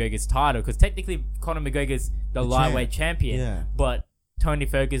Conor McGregor's title? Because technically, Conor McGregor's the lightweight champion. Yeah. But Tony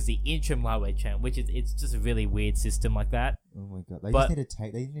Ferguson's the interim lightweight champ, which is... It's just a really weird system like that. Oh my god. They But- just need to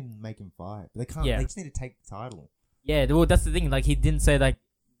take. They didn't make him fight. But they can't. Yeah. They just need to take the title. Yeah, well, that's the thing. Like, he didn't say that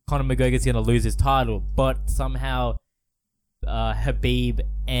Conor McGregor's going to lose his title, but somehow Habib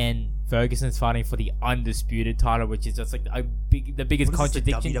and Ferguson's fighting for the undisputed title, which is just like the biggest What is this,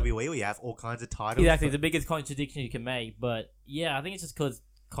 the contradiction. WWE where you have all kinds of titles. Exactly, for- the biggest contradiction you can make. But yeah, I think it's just because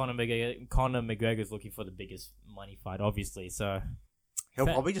Conor McGregor's looking for the biggest money fight, obviously. So He'll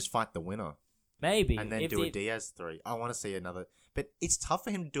Fair. probably just fight the winner maybe and then if do a they- Diaz 3. I want to see another, but it's tough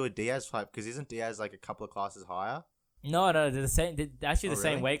for him to do a Diaz fight because isn't Diaz like a couple of classes higher? No, they're the same. They're actually Oh, the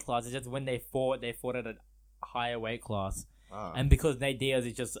same really? weight class. It's just when they fought at a higher weight class. Oh. And because Nate Diaz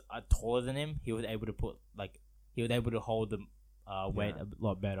is just taller than him, he was able to hold the weight Yeah. a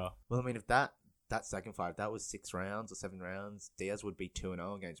lot better. Well, I mean, if that second fight, if that was 6 rounds or 7 rounds, Diaz would be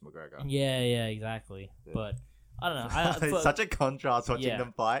 2-0 against McGregor. Yeah, exactly. Yeah. But I don't know. It's such a contrast watching Yeah.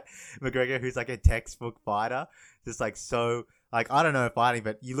 them fight. McGregor, who's like a textbook fighter, just like so, like I don't know fighting,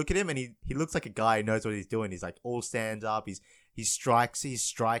 but you look at him and he looks like a guy who knows what he's doing. He's like all stands up. His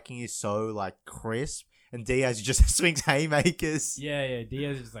striking is so like crisp. And Diaz just swings haymakers. Yeah.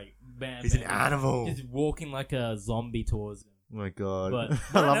 Diaz is just like man. He's an animal. Just walking like a zombie towards him. Oh my god! But-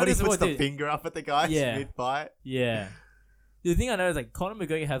 I love when he notice puts what, the dude? finger up at the guy Yeah. mid fight. Yeah. The thing I know is like Conor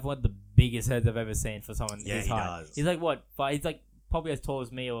McGregor has one of the biggest heads I've ever seen for someone Yeah, his he height. does. He's like what? He's like probably as tall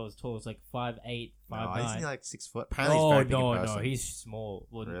as me, or as tall as like 5'8", 5'9". No, isn't he like 6 foot? Apparently, he's Oh very big in no, person. he's small.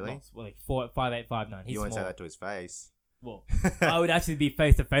 Well, Really? not- like 5'8", 5'9". He's You won't small. say that to his face. Well, I would actually be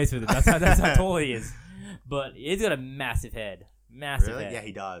face to face with him. That's how tall he is. But he's got a massive head. Massive Really? head. Yeah,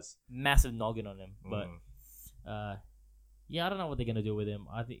 he does. Massive noggin on him. But Mm. yeah, I don't know what they're gonna do with him.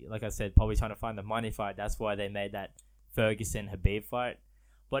 I think, like I said, probably trying to find the money fight. That's why they made that Ferguson Habib fight.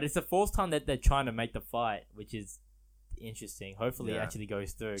 But it's the fourth time that they're trying to make the fight, which is interesting. Hopefully, it Yeah. actually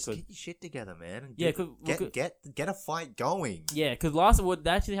goes through. Just 'cause- get your shit together, man. And Yeah, get a fight going. yeah, because they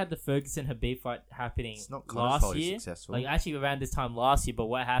actually had the Ferguson Habib fight happening It's not Conor's last fault he's year. successful. Like actually around this time last year. But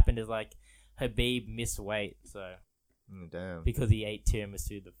what happened is like Habib missed weight, so Damn. because he ate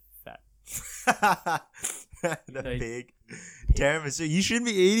tiramisu, the fat. The No, big tiramisu. You shouldn't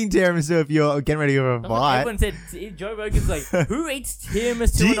be eating tiramisu if you're getting ready for a That's what fight. everyone said. Joe Rogan's like, who eats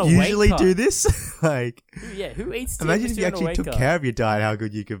tiramisu Do on you a weight usually cut? do this? Like, Who eats tiramisu imagine if you on a actually weight took cut? care of your diet, how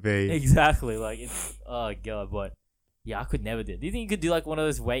good you could be. Exactly. Like, it's, oh god, but yeah, I could never do it. Do you think you could do like one of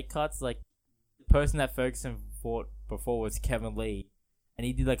those weight cuts? Like, the person that Ferguson fought before was Kevin Lee, and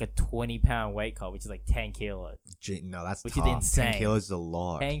he did like a 20-pound weight cut, which is like 10 kilos. Gee, no, that's Which is tough. insane. 10 kilos is a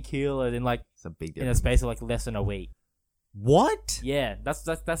lot. 10 kilos in like It's a big in a difference. space of like less than a week. What? Yeah,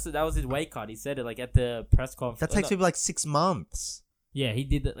 that was his weight cut. He said it like at the press conference. That takes maybe like 6 months. Yeah, he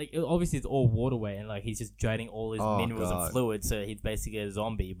did that. Like, obviously, it's all water weight, and like he's just draining all his Oh, minerals God. and fluids, so he's basically a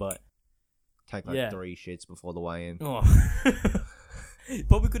zombie. But Take like Yeah. 3 shits before the weigh-in. oh.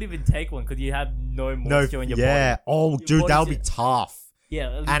 Probably couldn't even take one because you have no moisture in your yeah. body. Oh, Your dude, that would body's be tough.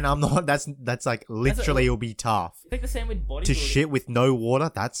 Yeah, And I'm not. That's like literally, it'll be tough. it's like the same with bodybuilding. To shit with no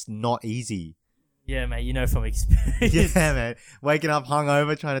water, that's not easy. Yeah, mate, you know from experience. Yeah, man. Waking up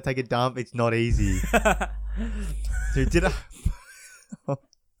hungover, trying to take a dump, it's not easy. Dude, did I?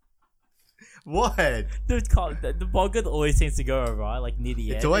 What? The podcast always seems to go right, like near the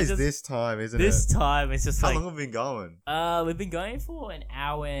end. It's always just- this time, isn't This it? time, it's just How like long have we been going, we've been going for an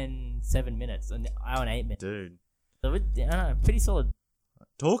hour and 7 minutes, an hour and 8 minutes. dude? So I don't know, pretty solid.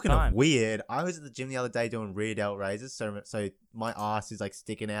 Talking Time. of weird, I was at the gym the other day doing rear delt raises, so my ass is like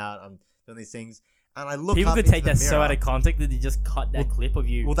sticking out. I'm doing these things, and I look People up could into take the that so mirror, out of context that they just cut that clip of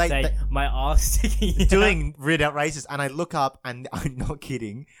you say, my ass sticking out. doing rear delt raises, and I look up, and I'm not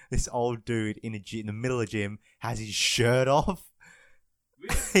kidding. This old dude in the middle of the gym has his shirt off.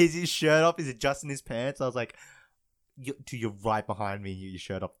 Is his shirt off? Is adjusting his pants? I was like, you're right behind me. Your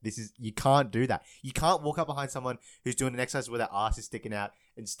shirt off. You can't do that. You can't walk up behind someone who's doing an exercise where their ass is sticking out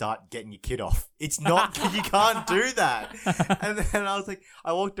and start getting your kid off. It's not. You can't do that. And then I was like,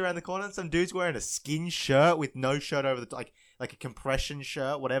 I walked around the corner and some dude's wearing a skin shirt with no shirt over the like a compression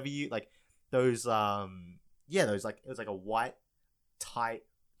shirt, whatever you like. those those like it was like a white tight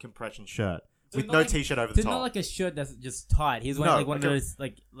compression shirt So with not no like- t-shirt over So the it's top. not like a shirt that's just tight. He's wearing No, like one like of a- those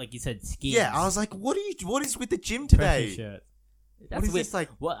like you said skins. Yeah, I was like, what is with the gym compression today? shirt. What That's is weird. this like?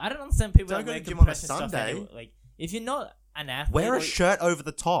 Well, I don't understand people Don't that go to wear the gym on a compression stuff Sunday. anyway. Like, if you're not an athlete, Wear a like- shirt over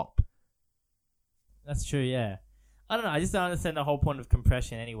the top. That's true. Yeah. I don't know. I just don't understand the whole point of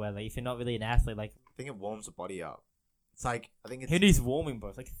compression anyway. Like, if you're not really an athlete, like, I think it warms the body up. It's like I think it's who needs warming, bro?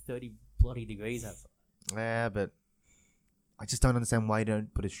 It's like 30 bloody degrees outside. yeah, but I just don't understand why you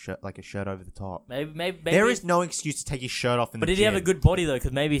don't put a shirt over the top. Maybe. There is no excuse to take your shirt off in But the did gym. he have a good body though?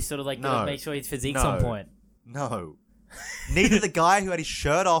 Because maybe he's sort of like No. gonna make sure his physique's No. on point. No. Neither the guy who had his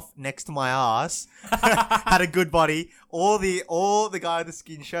shirt off next to my ass had a good body, or the guy with the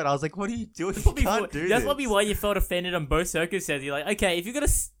skin shirt. I was like, "What are you doing? You can't do That's this." probably why you felt offended on both circumstances. You're like, okay, if you're gonna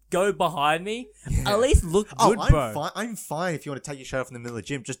go behind me, at least look good, I'm bro. fine. I'm fine if you want to take your shirt off in the middle of the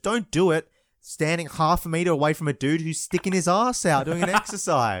gym. Just don't do it standing half a meter away from a dude who's sticking his ass out doing an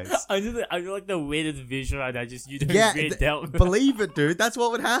exercise. I feel like the weirdest visual right now. Just you doing Yeah, weird dealt. believe it, dude. That's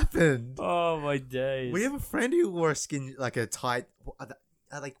what would happen. Oh my days. We have a friend who wore a skin like a tight,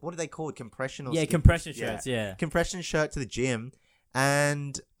 like what do they call it? Compression or Yeah, skin? compression shirts. Yeah. Compression shirt to the gym,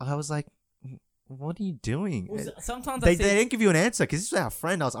 and I was like, "What are you doing?" Well, sometimes They I see. didn't give you an answer because this was our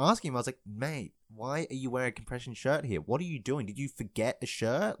friend. I was asking him. I was like, "Mate, why are you wearing a compression shirt here? What are you doing? Did you forget a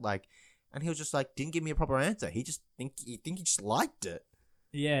shirt?" Like, and he was just like, didn't give me a proper answer. He just liked it.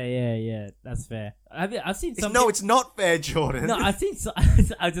 Yeah. That's fair. I've seen some. It's not fair, Jordan. No, I've seen.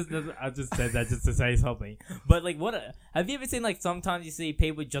 I just said that just to say something. But like, have you ever seen like sometimes you see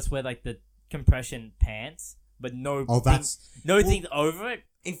people just wear like the compression pants, but no. Oh, that's things over it.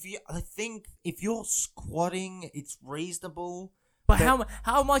 I think if you're squatting, it's reasonable. But That-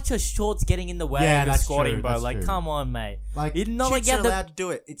 how much are shorts getting in the way Yeah, of your that's squatting, true, bro? that's Like, true. come on, mate. like You know, like Chicks you are have the allowed to do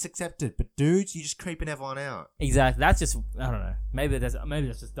it. It's accepted. But dudes, you're just creeping everyone out. exactly. That's just I don't know. Maybe that's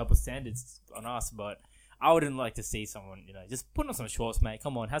just double standards on us. But I wouldn't like to see someone just put on some shorts, mate.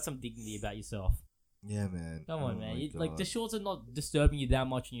 Come on, have some dignity about yourself. Yeah, man. Come on, Oh man. my Like the God. shorts are not disturbing you that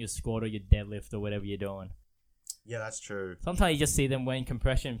much in your squat or your deadlift or whatever you're doing. Yeah, that's true. Sometimes you just see them wearing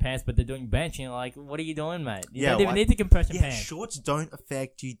compression pants, but they're doing bench, and you're like, "What are you doing, mate? You Yeah, don't even why- need the compression Yeah, pants. shorts don't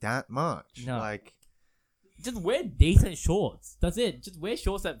affect you that much. No. Like, Just wear decent shorts. That's it. Just wear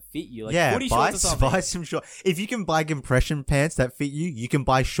shorts that fit you. Like yeah, footy buy, shorts or something. buy some shorts. If you can buy compression pants that fit you, you can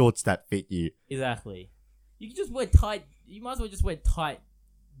buy shorts that fit you. Exactly. You can just wear tight. You might as well just wear tight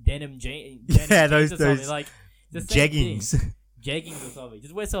denim jeans. Yeah, those- or something. those like the same thing. Jeggings. Jeggings or something.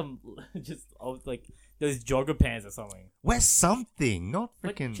 Just wear some, like those jogger pants or something. Wear something, not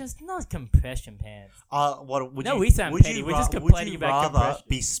But freaking. just not compression pants. What would No, you? we sound would petty. you We're just ra- complaining would you about rather compression.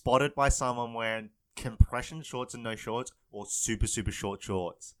 be spotted by someone wearing compression shorts and no shorts, or super short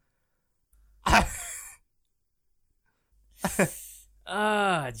shorts?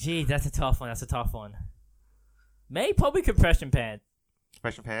 Gee, that's a tough one. Maybe probably compression pants.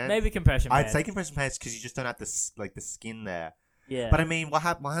 Compression pants. Maybe compression I'd pants. say compression pants because you just don't have the skin there. Yeah. But I mean, what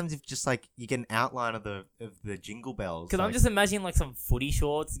happens if just like you get an outline of the jingle bells? Because I'm like- just imagining like some footy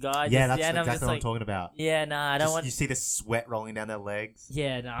shorts guy. yeah, just, that's and I'm exactly just what I'm like, talking about. yeah, nah, I don't Just- want. You see the sweat rolling down their legs.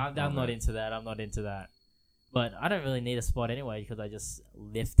 Yeah, no, I'm Oh, not man. into that. I'm not into that. But I don't really need a spot anyway because I just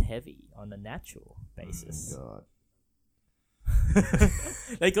lift heavy on a natural basis. God.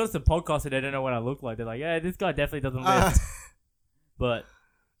 They go to the podcast and they don't know what I look like. They're like, yeah, this guy definitely doesn't lift. But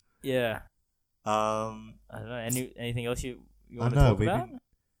yeah, I don't know. Anything else you want to know, talk we've about? been-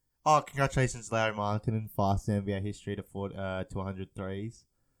 Oh, congratulations, Larry Markkinen, fast NBA history to 100 threes.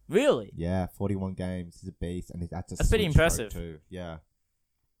 Really? Yeah, 41 games. He's a beast, and that's That's pretty switch stroke impressive. too. Yeah,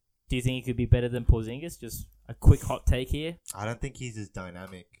 Do you think he could be better than Porzingis? Just a quick hot take here. I don't think he's as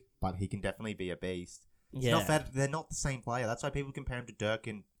dynamic, but he can definitely be a beast. It's Yeah. not fair. They're not the same player. That's why people compare him to Dirk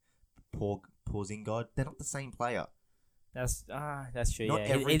and Porzingis. They're not the same player. That's true. Not yeah.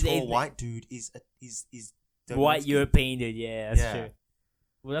 every tall white dude is white European dude. Yeah, that's Yeah. true.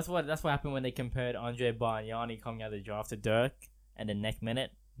 Well, that's what happened when they compared Andre Bargnani coming out of the draft to Dirk, and then next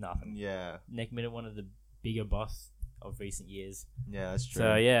minute, nothing. Yeah, Next minute, one of the bigger busts of recent years. yeah, that's true.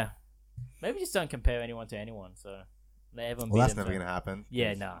 So yeah, maybe just don't compare anyone to anyone. So let everyone. Well, be that's never themselves. gonna happen.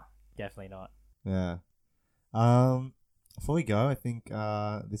 Yeah, nah, definitely not. Yeah. Before we go, I think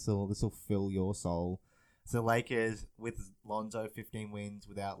this will fill your soul. So Lakers with Lonzo 15 wins,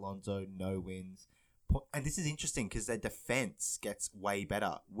 without Lonzo no wins. And this is interesting because their defense gets way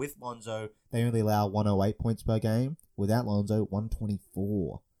better. With Lonzo, they only allow 108 points per game. Without Lonzo,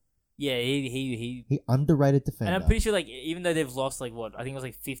 124. Yeah, he He underrated defender. and I'm pretty sure like even though they've lost like what I think it was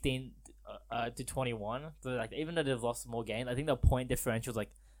like 15 to 21, so like even though they've lost more games, I think their point differential is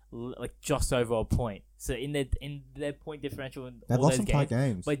like like just over a point. So in their point differential in They've all lost those some tight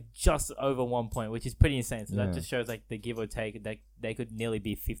games, games. but just over 1 point, which is pretty insane. So Yeah. that just shows like the give or take that they could nearly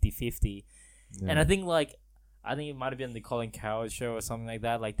be 50-50. Yeah. And I think it might have been the Colin Cowherd show or something like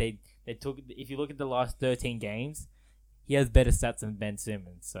that. Like they took, if you look at the last 13 games, he has better stats than Ben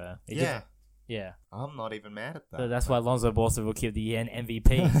Simmons. So yeah. I'm not even mad at that. So that's why Lonzo Ball's the Rookie of the Year and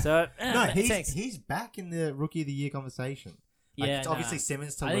MVP. So no, it makes- he's back in the Rookie of the Year conversation. Like, yeah, it's obviously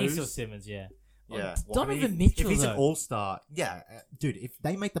Simmons to I think lose. it's still Simmons. Yeah. Yeah. Donovan if Mitchell. he's though. an all-star, yeah, dude. If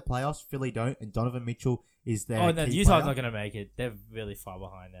they make the playoffs, Philly don't, and Donovan Mitchell is their Oh no, key Utah's player, not gonna make it. They're really far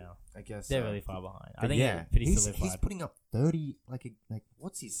behind now. I guess They're so. really far behind. I But think yeah, they're pretty he's solidified. putting up 30. Like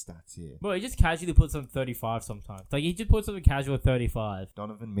what's his stats here? Bro, he just casually puts on 35 sometimes. Like he just puts on a casual 35.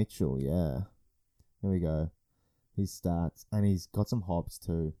 Donovan Mitchell, yeah. Here we go. His stats, and he's got some hops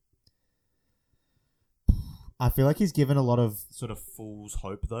too. I feel like he's given a lot of Sort of fool's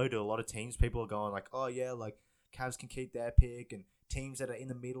hope though to a lot of teams. People are going like, oh yeah, like Cavs can keep their pick, and teams that are in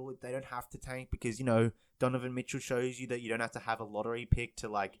the middle, they don't have to tank because Donovan Mitchell shows you that you don't have to have a lottery pick to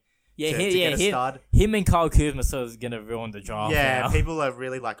like Yeah, to get a stud. him and Kyle Kuzma so is gonna ruin the draft. Yeah, now. people are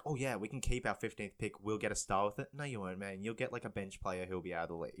really like, oh yeah, we can keep our 15th pick. We'll get a star with it. No, you won't, man. You'll get like a bench player who'll be out of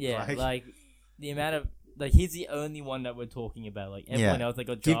the league. Yeah, Like, like the amount of he's the only one that we're talking about. Like everyone Yeah. else that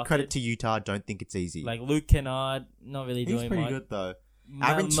got give drafted. credit to Utah. Don't think it's easy. like Luke Kennard, not really he's doing pretty much. good though.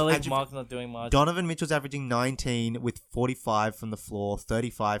 Malik average- Monk's not doing much. Donovan Mitchell's averaging 19 with 45 from the floor,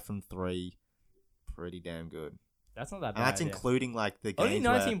 35 from three. Pretty damn good. That's not that And bad. that's yeah. including like the games Only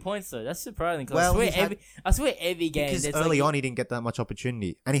 19 where, points though. That's surprising. 'Cause Well, I swear every game. because there's early like, on he didn't get that much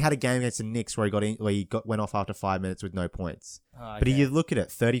opportunity, and he had a game against the Knicks where he went off after 5 minutes with no points. Oh, But okay. you look at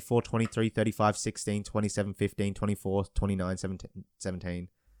it, 34, 23, 35, 16, 27, 15, 24, 29, 17.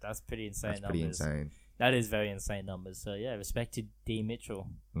 That's pretty insane. That's pretty numbers. insane. That is very insane numbers. So yeah, respect to D Mitchell.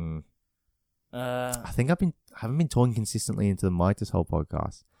 Mm. Uh, I think I haven't been talking consistently into the mic this whole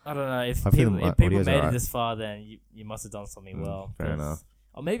podcast. I don't know if Hopefully people, the if people audio's made alright. it this far, then you must have done something well. fair 'cause- enough.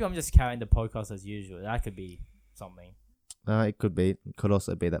 Or maybe I'm just carrying the podcast as usual. That could be something. It could be. It could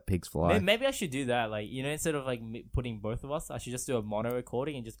also be that pigs fly. Maybe I should do that. Like instead of like putting both of us, I should just do a mono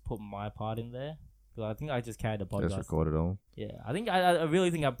recording and just put my part in there. Because I think I just carried the podcast. Just record it all. Yeah, I think I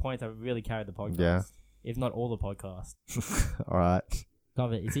really think at points I really carried the podcast. Yeah. If not all the podcast. All right.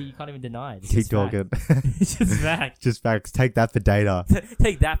 You can't even deny it. It's Keep just fact. talking. It's just fact. Just facts. Take that for data.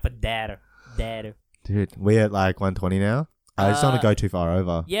 Take that for data. Data. Dude, we're at like 120 now. I just don't want to go too far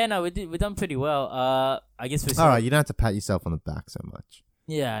over. Yeah, no, we've done pretty well. I guess we're All right, you don't have to pat yourself on the back so much.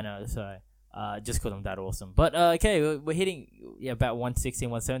 Yeah, I know. Sorry. Just because I'm that awesome. But okay, we're hitting about 160,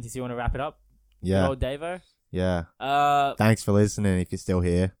 170. So you want to wrap it up? Yeah. Old Davo. Yeah. Thanks for listening if you're still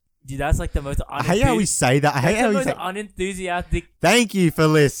here. Dude, that's like the most. I hate how we say that. I hate how we most say. unenthusiastic. Thank you for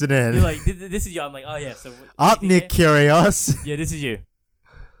listening. You're like, this is you. I'm like, oh yeah. So Up, Nick Curios. Yeah, this is you.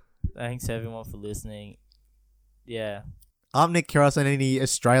 Thanks everyone for listening. Yeah. Up, Nick Curios, and any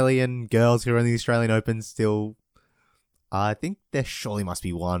Australian girls who are in the Australian Open still. I think there surely must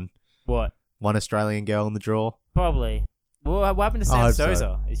be one What? Australian girl in the draw. Probably. Well, what happened to I Sam hope so.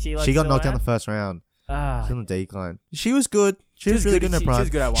 Souza? Is she like? She got still knocked out in around? the first round. Ah. She's on the decline. She was good. She was really good in her She prime. was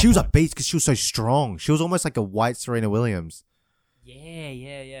good at one She was a point. beast because she was so strong. She was almost like a white Serena Williams.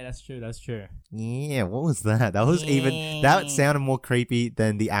 Yeah. That's true. Yeah, what was that? That was even. That sounded more creepy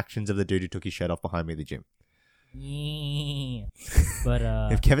than the actions of the dude who took his shirt off behind me at the gym. Yeah. But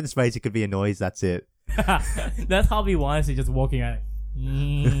If Kevin Spacey could be a noise, that's it. that's Harvey Weinstein just walking around.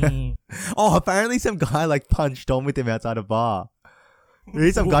 Oh, apparently some guy like punched on with him outside a bar.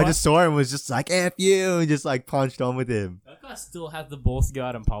 Maybe some guy What? just saw him and was just like F you and just like punched on with him. That guy still has the balls to go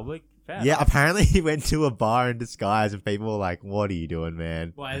out in public. Fair Yeah, enough. apparently he went to a bar in disguise and people were like, what are you doing,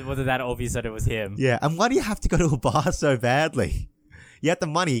 man? Why was it that obvious that it was him? Yeah, and why do you have to go to a bar so badly? You have the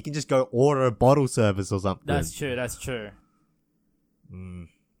money, you can just go order a bottle service or something. That's true.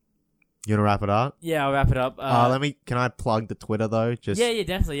 You wanna wrap it up? Yeah, I'll wrap it up. Can I plug the Twitter though? Just Yeah,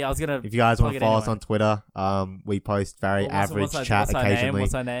 definitely. Yeah, I was gonna. if you guys want plug to it follow us anyway. on Twitter, we post very average chat what's our occasionally. Name?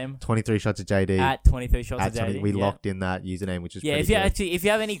 What's our name? 23 shots of JD. At 23 shots At a 20 day. we yeah. locked in that username, which is Yeah, pretty if you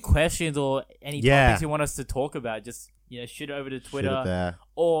have any questions or any Yeah. topics you want us to talk about, just shoot it over to Shoot it Twitter. there.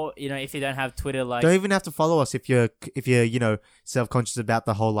 Or if you don't have Twitter, like Don't even have to follow us if you're self-conscious about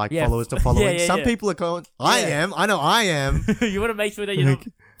the whole Yeah, followers to following. yeah, Some yeah. people are going. I Yeah. am. I know I am. you want to make sure that you're not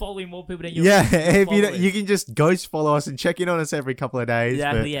following more people than you're Yeah, if following. you can just ghost follow us and check in on us every couple of days.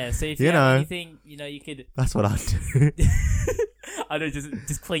 Exactly, but yeah. So if you you have know. anything, you could. That's what I do. I know,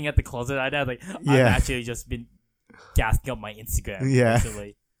 just cleaning out the closet. I know, like I've Yeah. actually just been gassing up my Instagram. Yeah.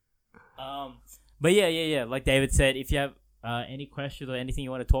 Recently. But yeah. Like David said, if you have Any questions or anything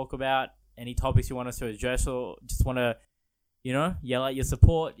you want to talk about, any topics you want us to address, or just want to, yell out your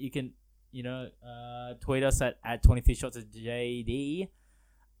support, you can, tweet us at 23 shots of JD.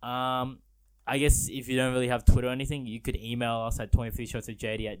 I guess if you don't really have Twitter or anything, you could email us at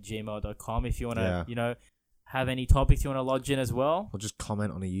 23shotsofjd@gmail.com if you want to, have any topics you want to lodge in as well. Or just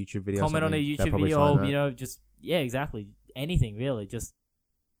comment on a YouTube video. Comment on a YouTube video, exactly. Anything, really. Just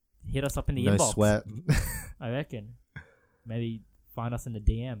hit us up in the inbox. No sweat. I reckon. Maybe find us in the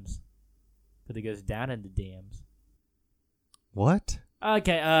DMs. Because it goes down in the DMs. What?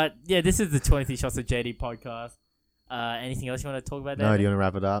 Okay, this is the 23 Shots of JD podcast. Anything else you want to talk about there? No, do you want to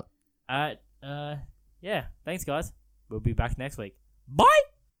wrap it up? Thanks, guys. We'll be back next week. Bye!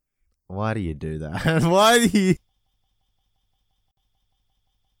 Why do you do that? Why do you...